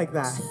TV like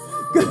that.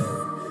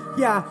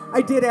 Yeah,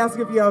 I did ask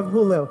if you have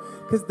Hulu,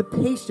 because The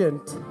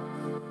Patient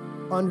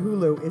on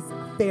Hulu is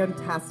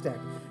fantastic.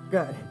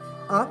 Good.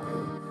 Up.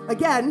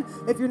 Again,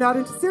 if you're not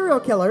into serial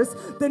killers,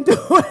 then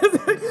don't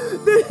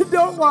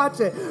watch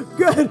it.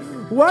 Good.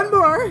 One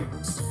more.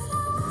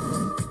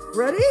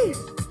 Ready?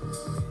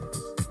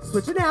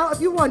 Switching out if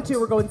you want to.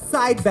 We're going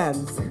side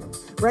bends.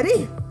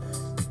 Ready?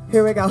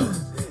 Here we go.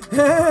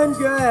 And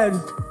good.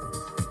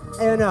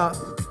 And up.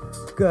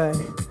 Good.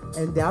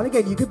 And down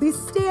again. You could be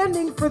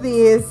standing for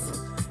these.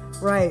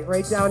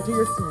 Right down to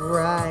your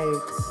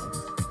right.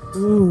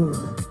 Ooh,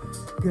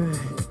 good.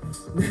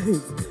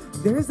 Nice.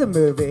 There's a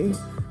movie.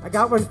 I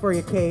got one for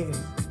you, Kate.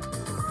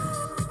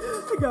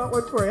 I got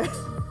one for you.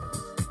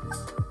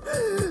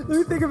 Let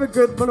me think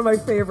of one of my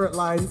favorite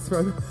lines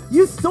from,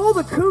 you stole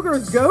the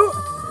cougar's goat?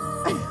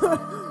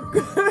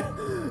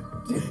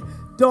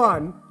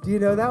 Dawn, do you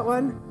know that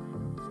one?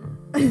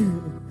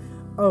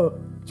 Oh,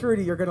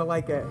 Trudy, you're gonna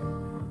like it.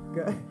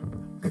 Good.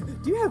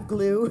 Do you have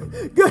glue?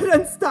 Good,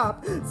 and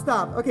stop.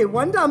 Okay,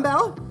 1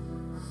 dumbbell.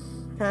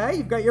 Okay,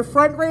 you've got your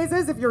front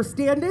raises if you're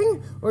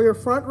standing, or your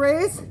front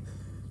raise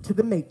to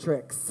the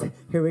matrix.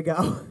 Here we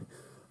go.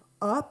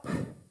 Up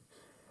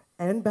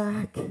and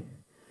back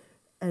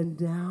and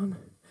down.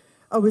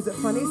 Oh, is it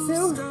funny,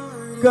 Sue?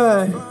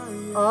 Good.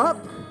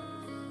 Up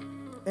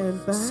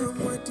and back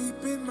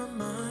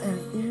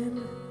and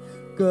in.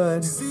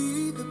 Good.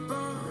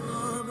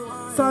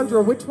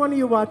 Sandra, which one are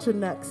you watching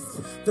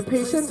next? The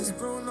Patient?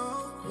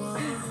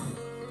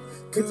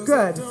 It's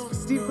good.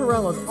 Steve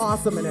Carell's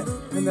awesome in it.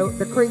 And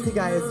the crazy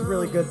guy is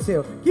really good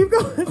too. Keep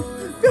going.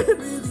 Good.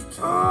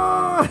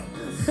 Oh.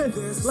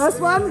 Last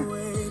one.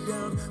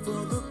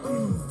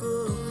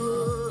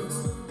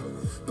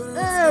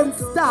 And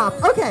stop.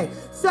 Okay,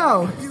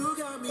 so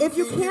if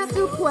you can't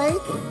do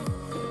plank,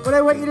 what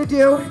I want you to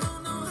do,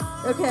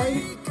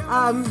 okay,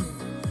 oh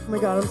my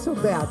God, I'm so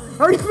bad. I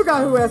already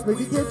forgot who asked me. If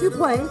you can't do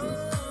plank,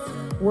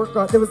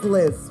 there was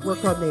Liz,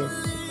 work on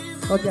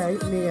these. Okay,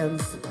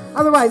 knees.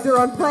 Otherwise, you're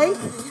on plank.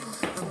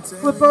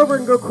 flip over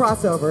and go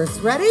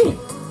crossovers. Ready?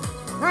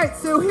 All right,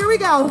 so here we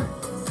go.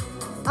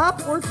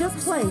 Up or just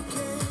plank.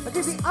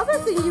 Okay, the other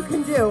thing you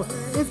can do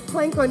is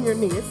plank on your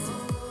knees.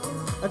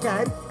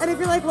 Okay? And if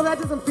you're like, well, that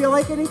doesn't feel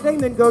like anything,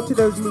 then go to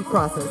those knee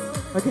crosses.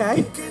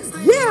 Okay?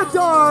 Yeah,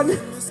 Dawn!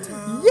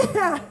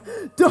 Yeah,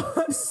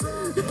 Dawn!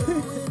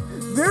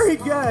 Very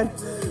good.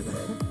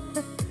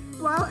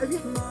 Wow,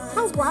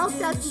 how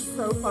Wildcats is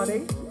so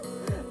funny.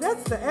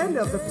 That's the end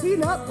of the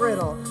peanut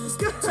brittle.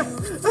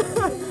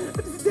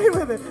 Stay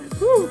with it.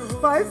 Woo,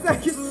 5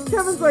 seconds.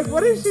 Kevin's like,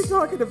 what is she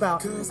talking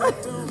about?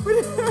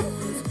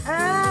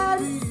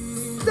 And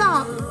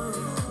stop.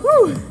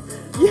 Woo.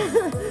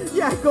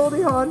 Yeah,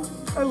 Goldie Hawn.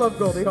 I love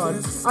Goldie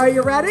Hawn. Are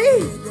you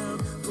ready?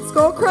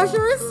 Skull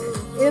crushers,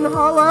 in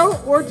hollow,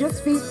 or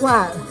just feet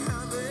flat.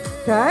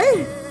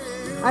 Okay?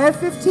 I have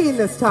 15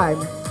 this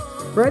time.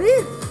 Ready?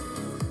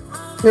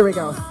 Here we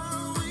go.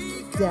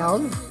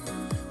 Down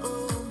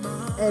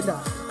and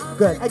up.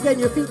 Good. Again,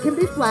 your feet can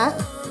be flat.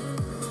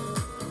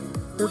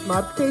 There's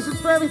modifications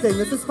for everything.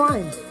 This is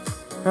fine.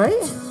 All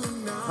right?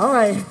 All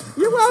right.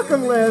 You're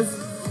welcome, Liz.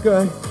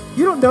 Good.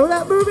 You don't know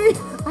that movie?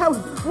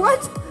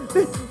 What?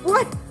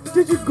 What?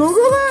 Did you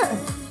Google that?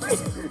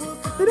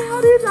 Then how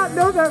do you not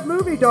know that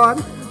movie,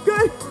 Dawn?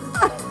 Good.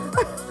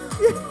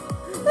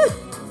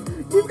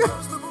 You've got...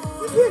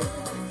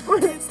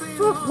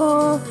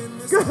 Football.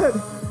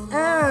 Good.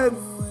 And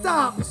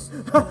stop.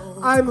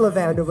 I'm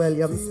Lavanda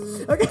Williams.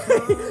 Okay.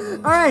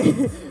 All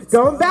right.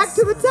 Going back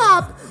to the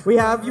top, we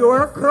have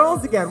your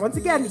curls again. Once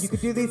again, you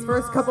could do these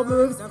first couple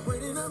moves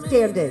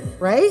standing,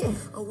 right?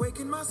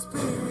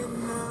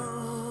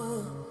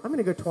 I'm going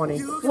to go 20.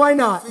 Why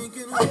not?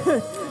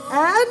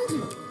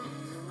 And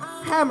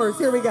hammers.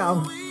 Here we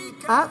go.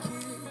 Up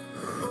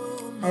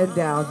and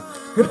down.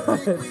 Good.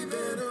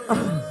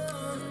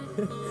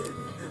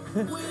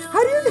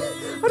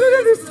 I don't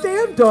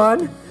understand,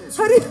 Dawn.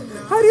 How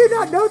do you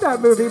not know that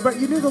movie, but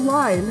you knew the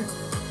line?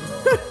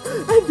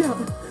 And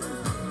down.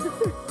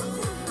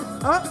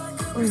 Up.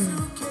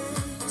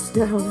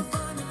 Down.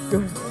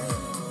 Good.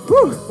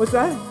 Whew, what's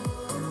that?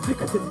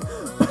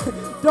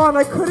 Dawn,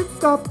 I couldn't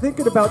stop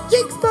thinking about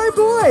Jake's my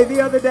boy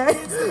the other day.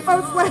 I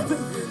was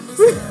laughing.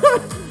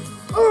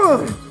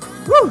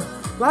 Woo.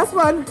 Last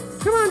one.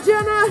 Come on,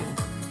 Jenna.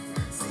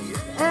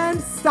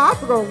 And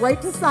stop. We're going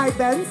right to side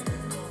bends.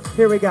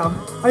 Here we go.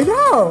 I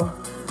know.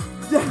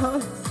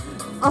 Down.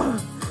 Oh,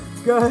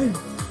 good.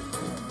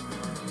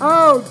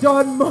 Oh,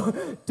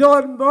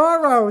 Dawn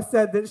Morrow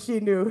said that she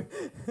knew.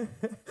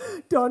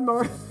 Dawn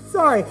Morrow.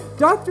 Sorry,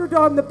 Dr.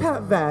 Dawn the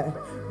pet vet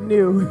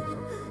knew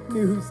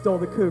who stole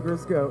the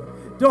cougar's goat.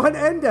 Dawn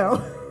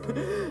Endo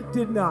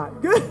did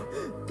not. Good.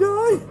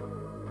 Dawn.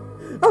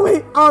 Oh,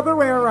 wait, other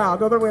way around.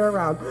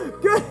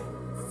 Good.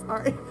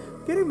 Sorry,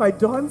 getting my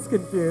Dawns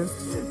confused.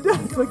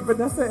 It's like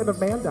Vanessa and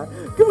Amanda.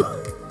 Come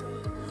on.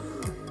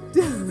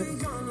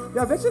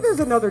 Yeah, I bet you there's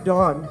another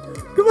Dawn.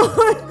 Come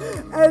on.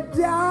 And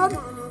down.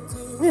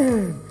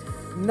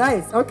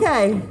 Nice.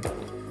 Okay.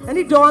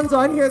 Any Dawns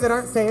on here that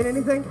aren't saying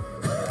anything?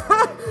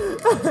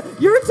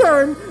 Your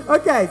turn.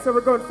 Okay, so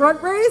we're going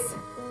front raise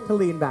to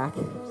lean back.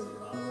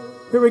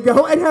 Here we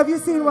go. And have you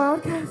seen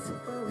Wildcats?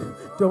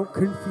 Don't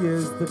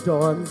confuse the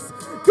Dawns.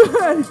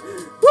 Good.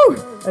 Woo.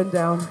 And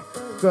down.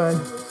 Good.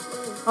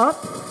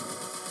 Up.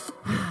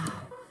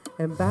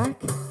 And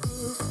back.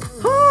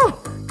 Ah,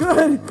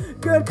 good.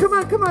 Come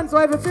on. So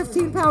I have a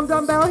 15-pound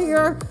dumbbell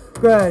here.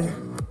 Good.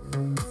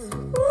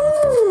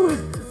 Woo.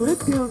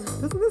 Let's go.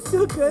 Doesn't this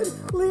feel good?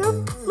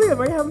 Liam,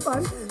 are you having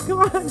fun? Come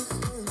on.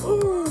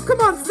 Ooh,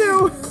 come on,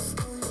 Sue.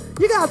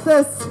 You got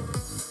this.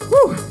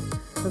 Woo.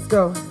 Let's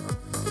go.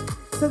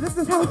 So this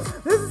is how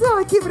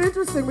I keep it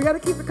interesting. We got to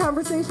keep the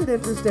conversation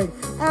interesting.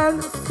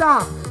 And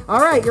stop. All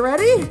right, you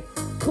ready?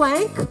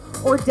 Plank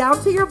or down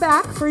to your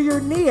back for your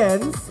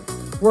knee-ins.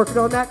 Working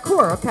on that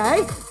core,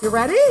 okay? You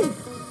ready?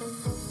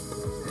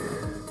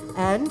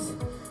 And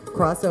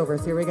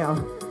crossovers. Here we go.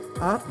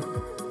 Up,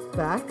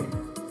 back.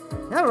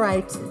 All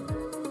right.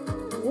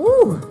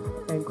 Woo.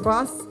 And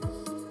cross.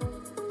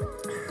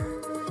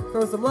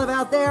 Throw some love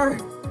out there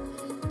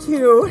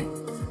to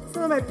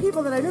some of my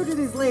people that I know do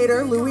these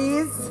later.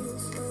 Louise.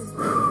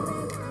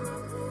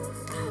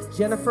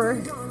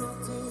 Jennifer.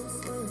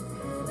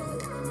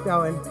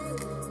 Going.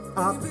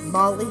 Up.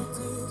 Molly.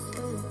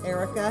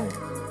 Erica.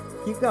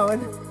 Keep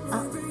going.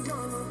 Up.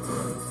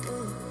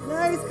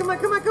 Nice. Come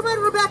on,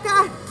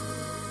 Rebecca.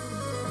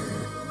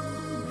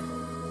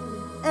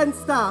 And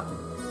stop.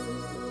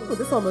 Oh,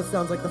 this almost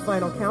sounds like the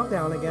final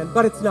countdown again,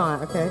 but it's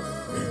not, okay?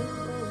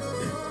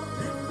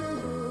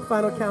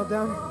 Final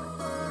countdown.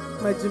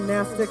 My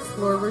gymnastics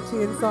floor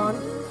routine song.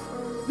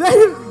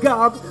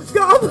 Gob.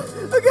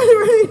 Okay,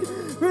 ready?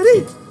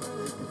 Ready?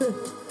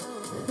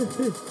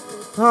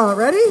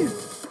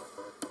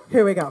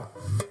 Here we go.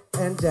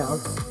 And down.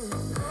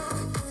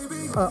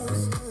 Up.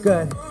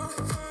 Good.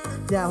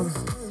 Down.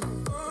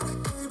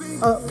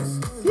 Up.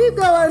 Keep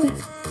going.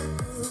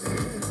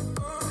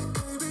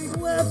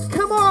 Left.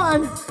 Come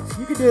on.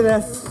 You can do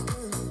this.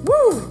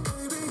 Woo.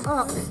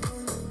 Up.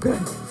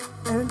 Good.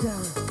 And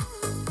down.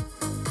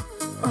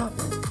 Up.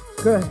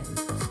 Good.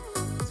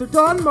 So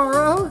Dawn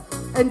Morrow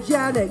and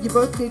Janet, you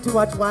both need to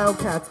watch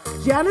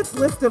Wildcats. Janet's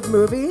list of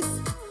movies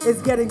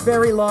is getting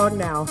very long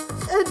now.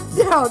 And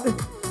down.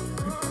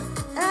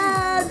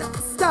 And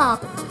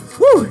stop.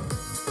 Woo!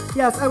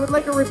 Yes, I would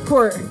like a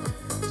report,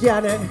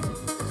 Janet.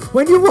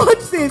 When you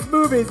watch these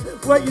movies,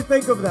 what you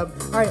think of them.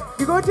 All right,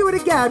 you're going to do it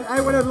again.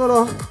 I want a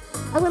little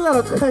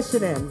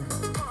cushion in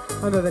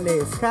under the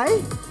knees,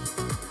 okay?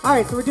 All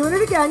right, so we're doing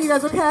it again. You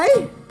guys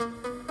okay?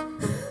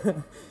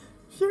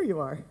 Sure you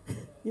are.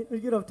 You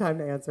don't have time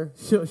to answer.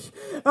 Shush.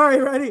 All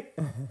right, ready?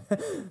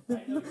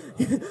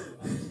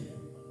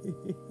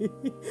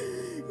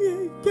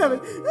 Kevin.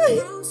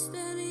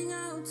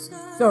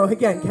 So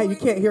again, you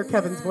can't hear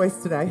Kevin's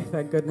voice today,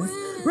 thank goodness.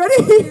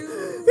 Ready?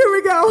 Here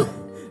we go.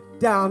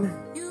 Down.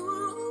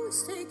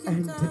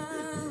 And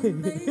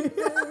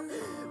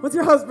what's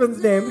your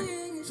husband's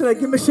name? Should I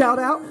give him a shout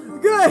out?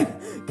 Good.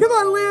 Come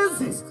on,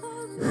 Liz.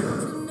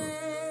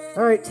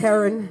 All right,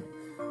 Taryn,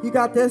 you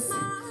got this.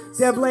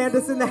 Deb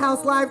Landis in the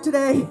house live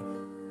today.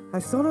 I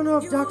still don't know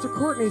if Dr.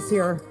 Courtney's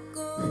here.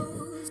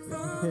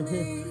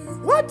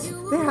 What?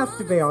 They have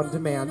to be on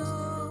demand.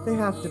 They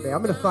have to be.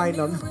 I'm going to find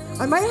them.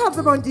 I might have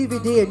them on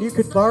DVD, and you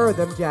could borrow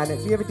them, Janet.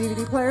 Do you have a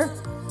DVD player?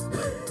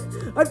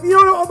 I'm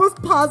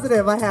almost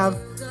positive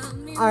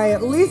I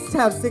at least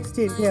have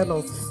 16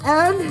 candles.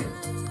 And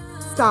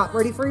stop.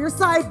 Ready for your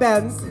side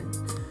bends.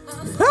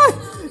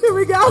 Here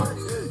we go.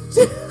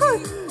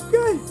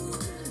 Good.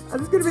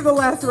 This is going to be the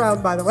last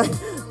round, by the way.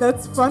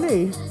 That's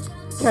funny,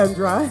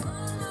 Kendra.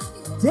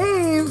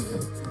 Dave.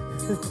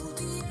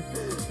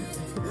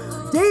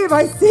 Dave,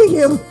 I see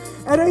you.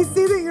 And I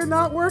see that you're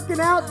not working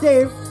out,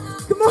 Dave.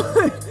 Come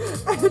on.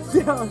 And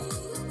down.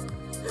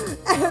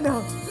 And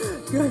up.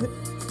 Good.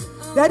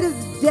 That is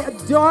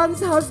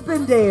Dawn's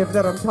husband, Dave,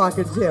 that I'm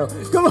talking to.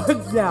 Come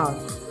on down.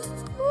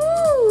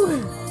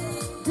 Woo.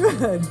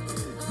 Good.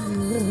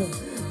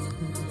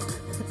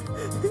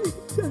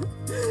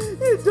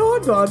 It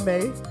dawned on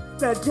me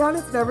that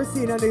Janet's never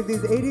seen any of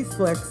these 80s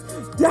flicks.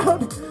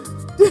 Down.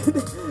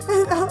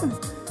 And up.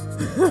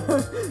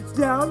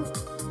 Down.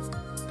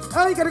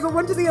 Oh, you gotta go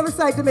one to the other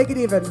side to make it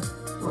even.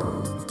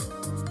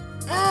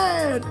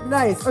 And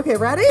nice. Okay,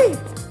 ready?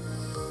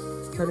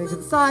 Turning to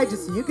the side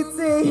just so you can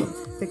see.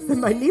 Fixing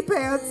my knee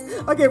pants.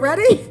 Okay,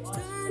 ready?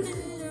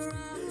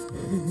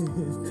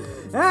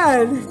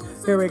 And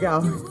here we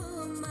go.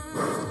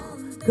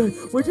 Good.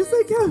 What'd you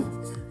say, Kev?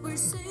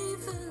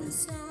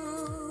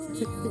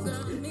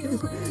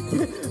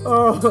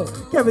 Oh,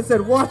 Kevin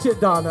said, watch it,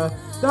 Donna.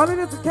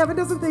 Kevin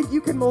doesn't think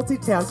you can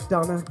multitask,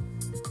 Donna.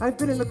 I've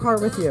been in the car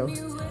with you.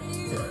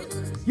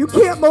 You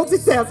can't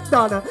multitask,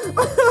 Donna.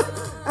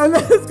 And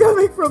that is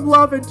coming from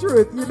love and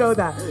truth. You know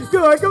that.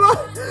 Come on.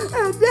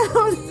 And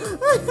down.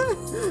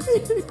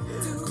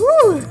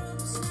 Woo.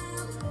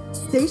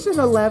 Station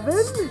 11.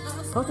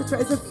 I'll have to try.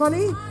 Is it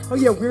funny? Oh,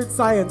 yeah, Weird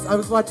Science. I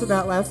was watching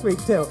that last week,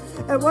 too.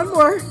 And one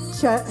more.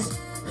 Chet.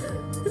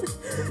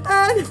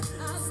 And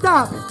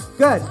stop.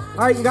 Good. All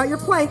right, you got your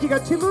plank. You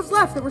got 2 moves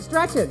left that we're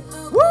stretching.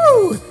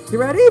 Woo! You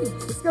ready?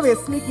 This is going to be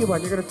a sneaky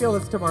one. You're going to feel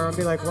this tomorrow and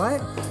be like, what?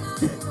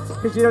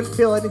 Because you don't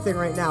feel anything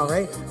right now,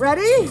 right?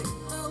 Ready?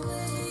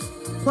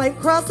 Plank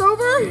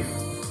crossover.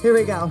 Here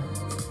we go.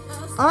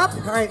 Up.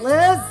 All right,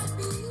 Liz.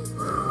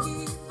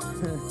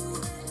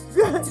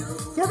 Good.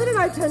 Kevin and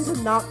I tend to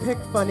not pick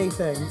funny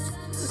things.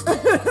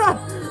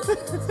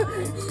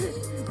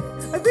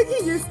 I think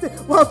he used to.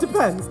 Well, it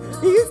depends.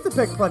 He used to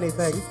pick funny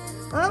things.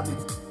 Up.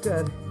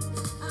 Good.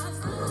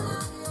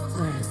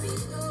 Nice.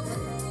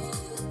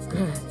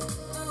 Good.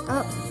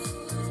 Up.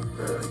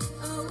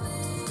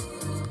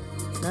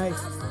 Nice.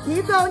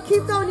 Keep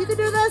going. You can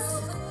do this.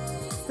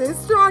 Stay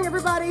strong,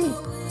 everybody.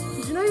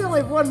 Did you know you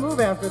only have 1 move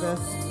after this?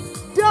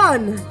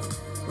 Done.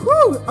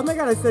 Whew. Oh my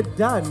God, I said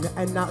done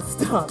and not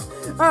stop.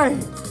 All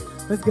right,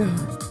 let's go.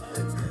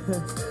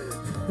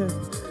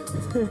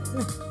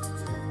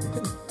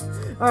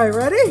 All right,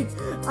 ready?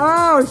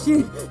 Oh,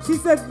 she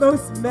said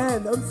most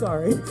men. I'm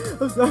sorry.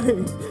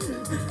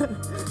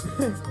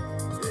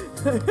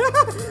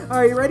 All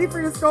right, you ready for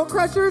your skull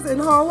crushers in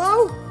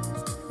hollow?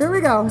 Here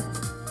we go.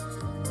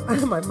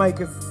 My mic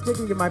is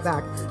sticking in my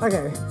back.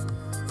 Okay.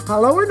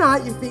 Hollow or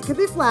not, your feet can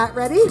be flat.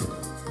 Ready?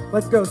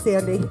 Let's go,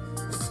 Sandy.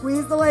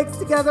 Squeeze the legs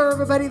together,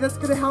 everybody. That's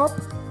going to help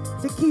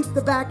to keep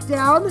the back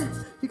down.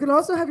 You can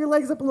also have your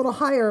legs up a little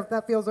higher if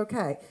that feels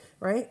okay,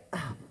 right?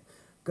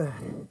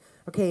 Good.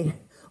 Okay,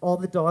 all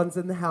the Dawns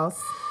in the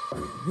house.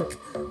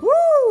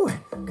 Woo!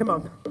 Come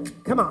on.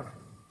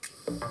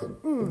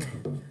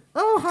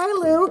 Oh, hi,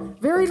 Lou.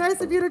 Very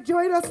nice of you to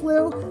join us,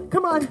 Lou.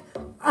 Come on.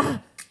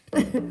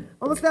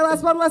 Almost there.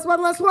 Last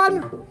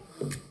one.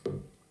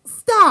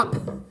 Stop.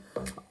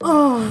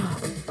 Oh,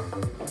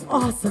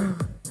 awesome.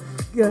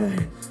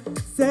 Good.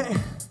 Sit.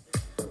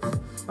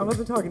 I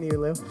wasn't talking to you,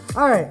 Lou.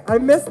 All right, I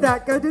missed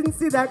that. I didn't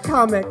see that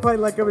comment quite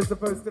like it was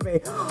supposed to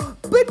be.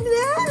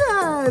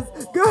 Bananas.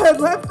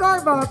 Good. Left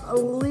arm up.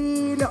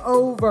 Lean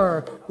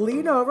over.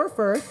 Lean over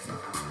first.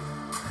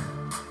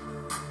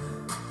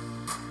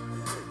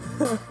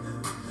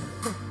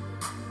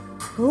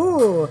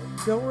 Ooh,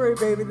 don't worry,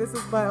 baby. This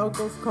is my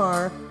uncle's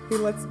car. He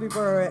lets me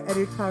borrow it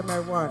anytime I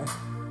want.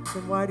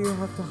 Then why do you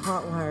have to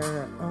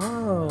hotwire it?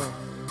 Oh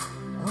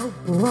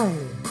boy.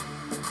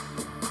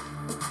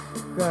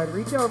 Good.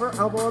 Reach over,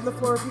 elbow on the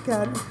floor if you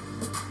can.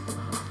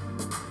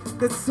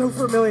 That's so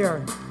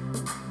familiar.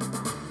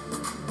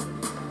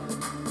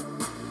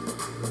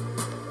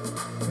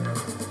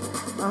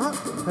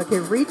 Okay,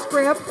 reach,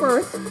 grab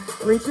first.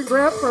 Reach and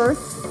grab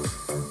first.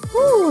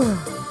 Whew.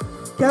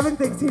 Kevin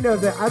thinks he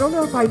knows it. I don't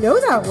know if I know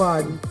that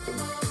one.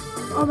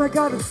 Oh my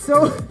God, it's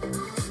so...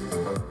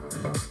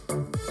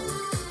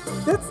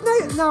 That's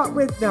not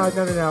with... No.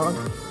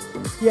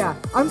 Yeah,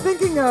 I'm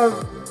thinking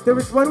of... There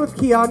was one with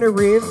Keanu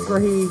Reeves where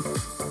he...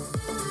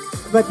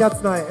 But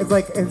that's not... It's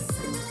like...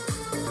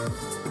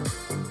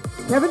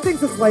 Kevin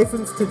thinks it's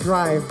licensed to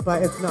drive,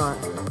 but it's not.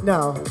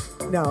 No.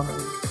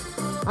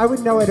 I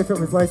would know it if it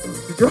was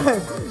licensed to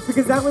drive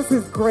because that was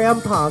his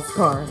grandpa's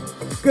car.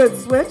 Good,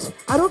 switch.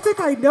 I don't think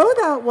I know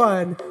that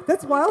one.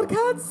 That's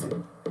Wildcats?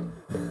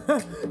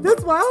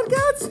 That's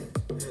Wildcats?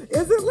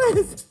 Is it,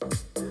 Liz?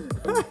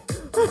 I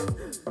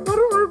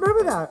don't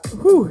remember that.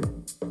 Whew.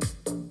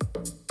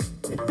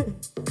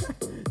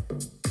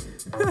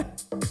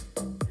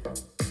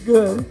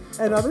 Good.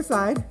 And other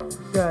side.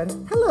 Good.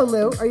 Hello,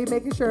 Lou. Are you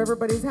making sure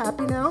everybody's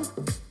happy now?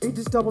 Are you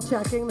just double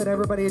checking that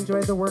everybody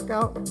enjoyed the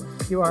workout?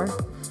 You are?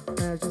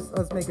 I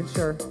was making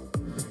sure.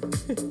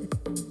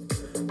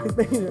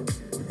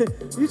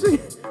 You should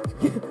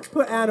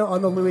put Anna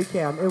on the Louis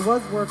cam. It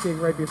was working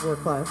right before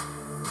class.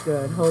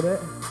 Good. Hold it.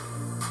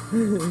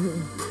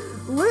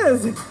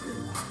 Liz,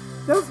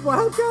 those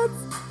Wildcats?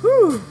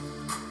 Whew.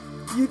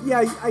 You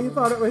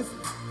thought it was...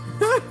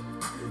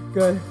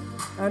 Good.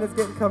 Anna's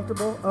getting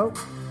comfortable. Oh.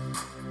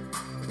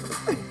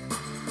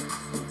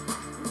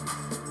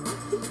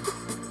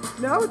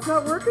 No, it's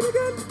not working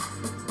again?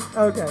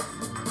 Okay.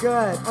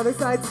 Good. Other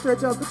side,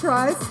 stretch out the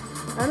tries.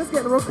 Anna's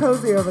getting real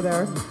cozy over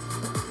there.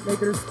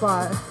 Making her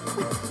spot.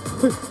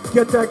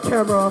 Get that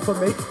camera off of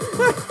me.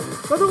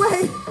 By the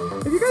way,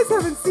 if you guys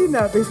haven't seen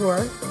that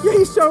before, yeah,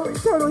 you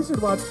totally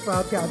should watch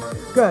Wildcat.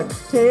 Good.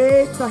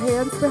 Take the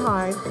hands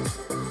behind.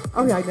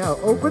 Oh yeah, I know.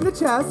 Open the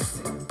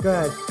chest.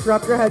 Good.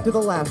 Drop your head to the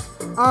left.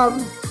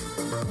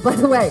 By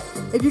the way,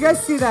 if you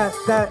guys see that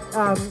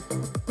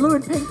blue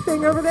and pink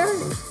thing over there,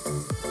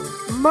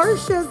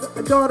 Marcia's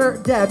daughter,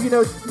 Deb, you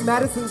know,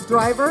 Madison's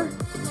driver,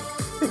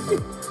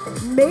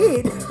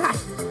 made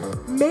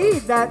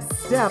that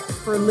step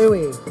for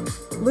Louis.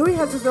 Louis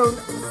has his own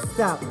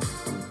step.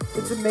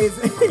 It's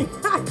amazing.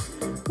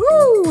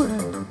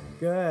 Woo!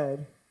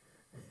 Good.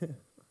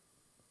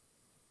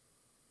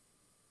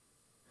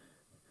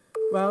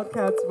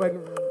 Wildcats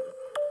when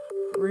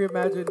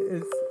Reimagine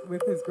is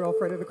with his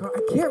girlfriend in the car.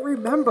 I can't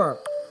remember.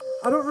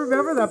 I don't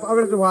remember that, but I'm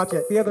going to have to watch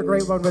it. The other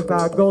great one with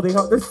Goldie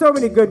Hawn. There's so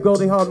many good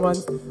Goldie Hawn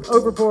ones.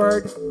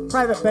 Overboard,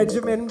 Private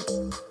Benjamin.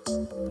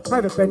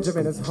 Private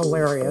Benjamin is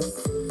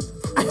hilarious.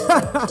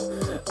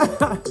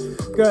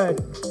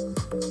 Good.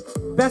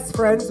 Best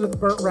Friends with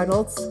Burt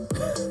Reynolds.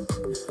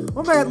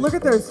 Oh my God, look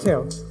at those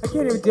two. I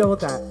can't even deal with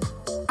that.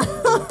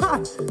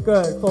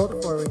 Good, fold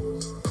it forward.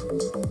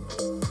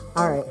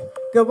 All right.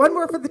 Good, one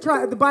more for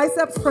the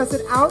biceps. Press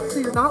it out so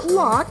you're not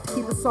locked.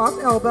 Keep a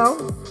soft elbow.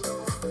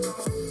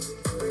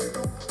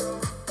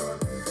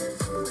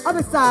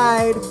 Other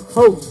side.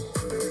 Hold.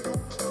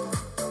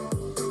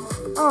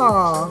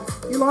 Oh,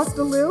 you lost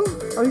a Lou?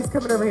 Oh, he's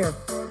coming over here.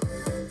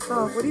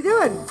 Oh, what are you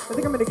doing? I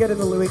think I'm going to get in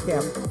the Louis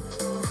cam.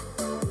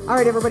 All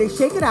right, everybody,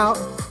 shake it out.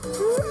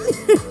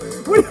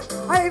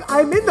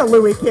 I'm in the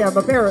Louis cam,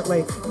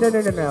 apparently.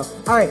 No.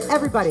 All right,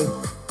 everybody.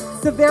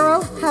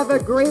 Severo, have a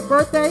great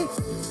birthday.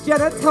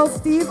 Jenna, tell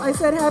Steve I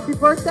said happy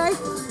birthday.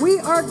 We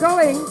are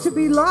going to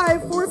be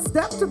live for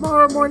Step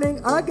tomorrow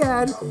morning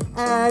again.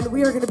 And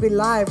we are going to be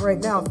live right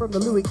now from the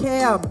Louis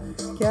cam.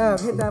 Kev,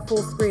 hit that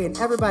full screen.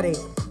 Everybody,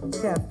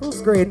 Kev, full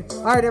screen.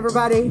 All right,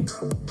 everybody,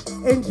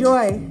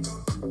 enjoy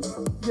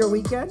your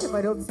weekend. If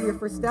I don't see you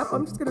for Step,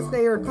 I'm just going to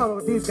stay here and cuddle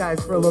with these guys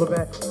for a little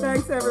bit.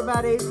 Thanks,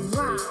 everybody.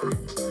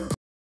 Mwah.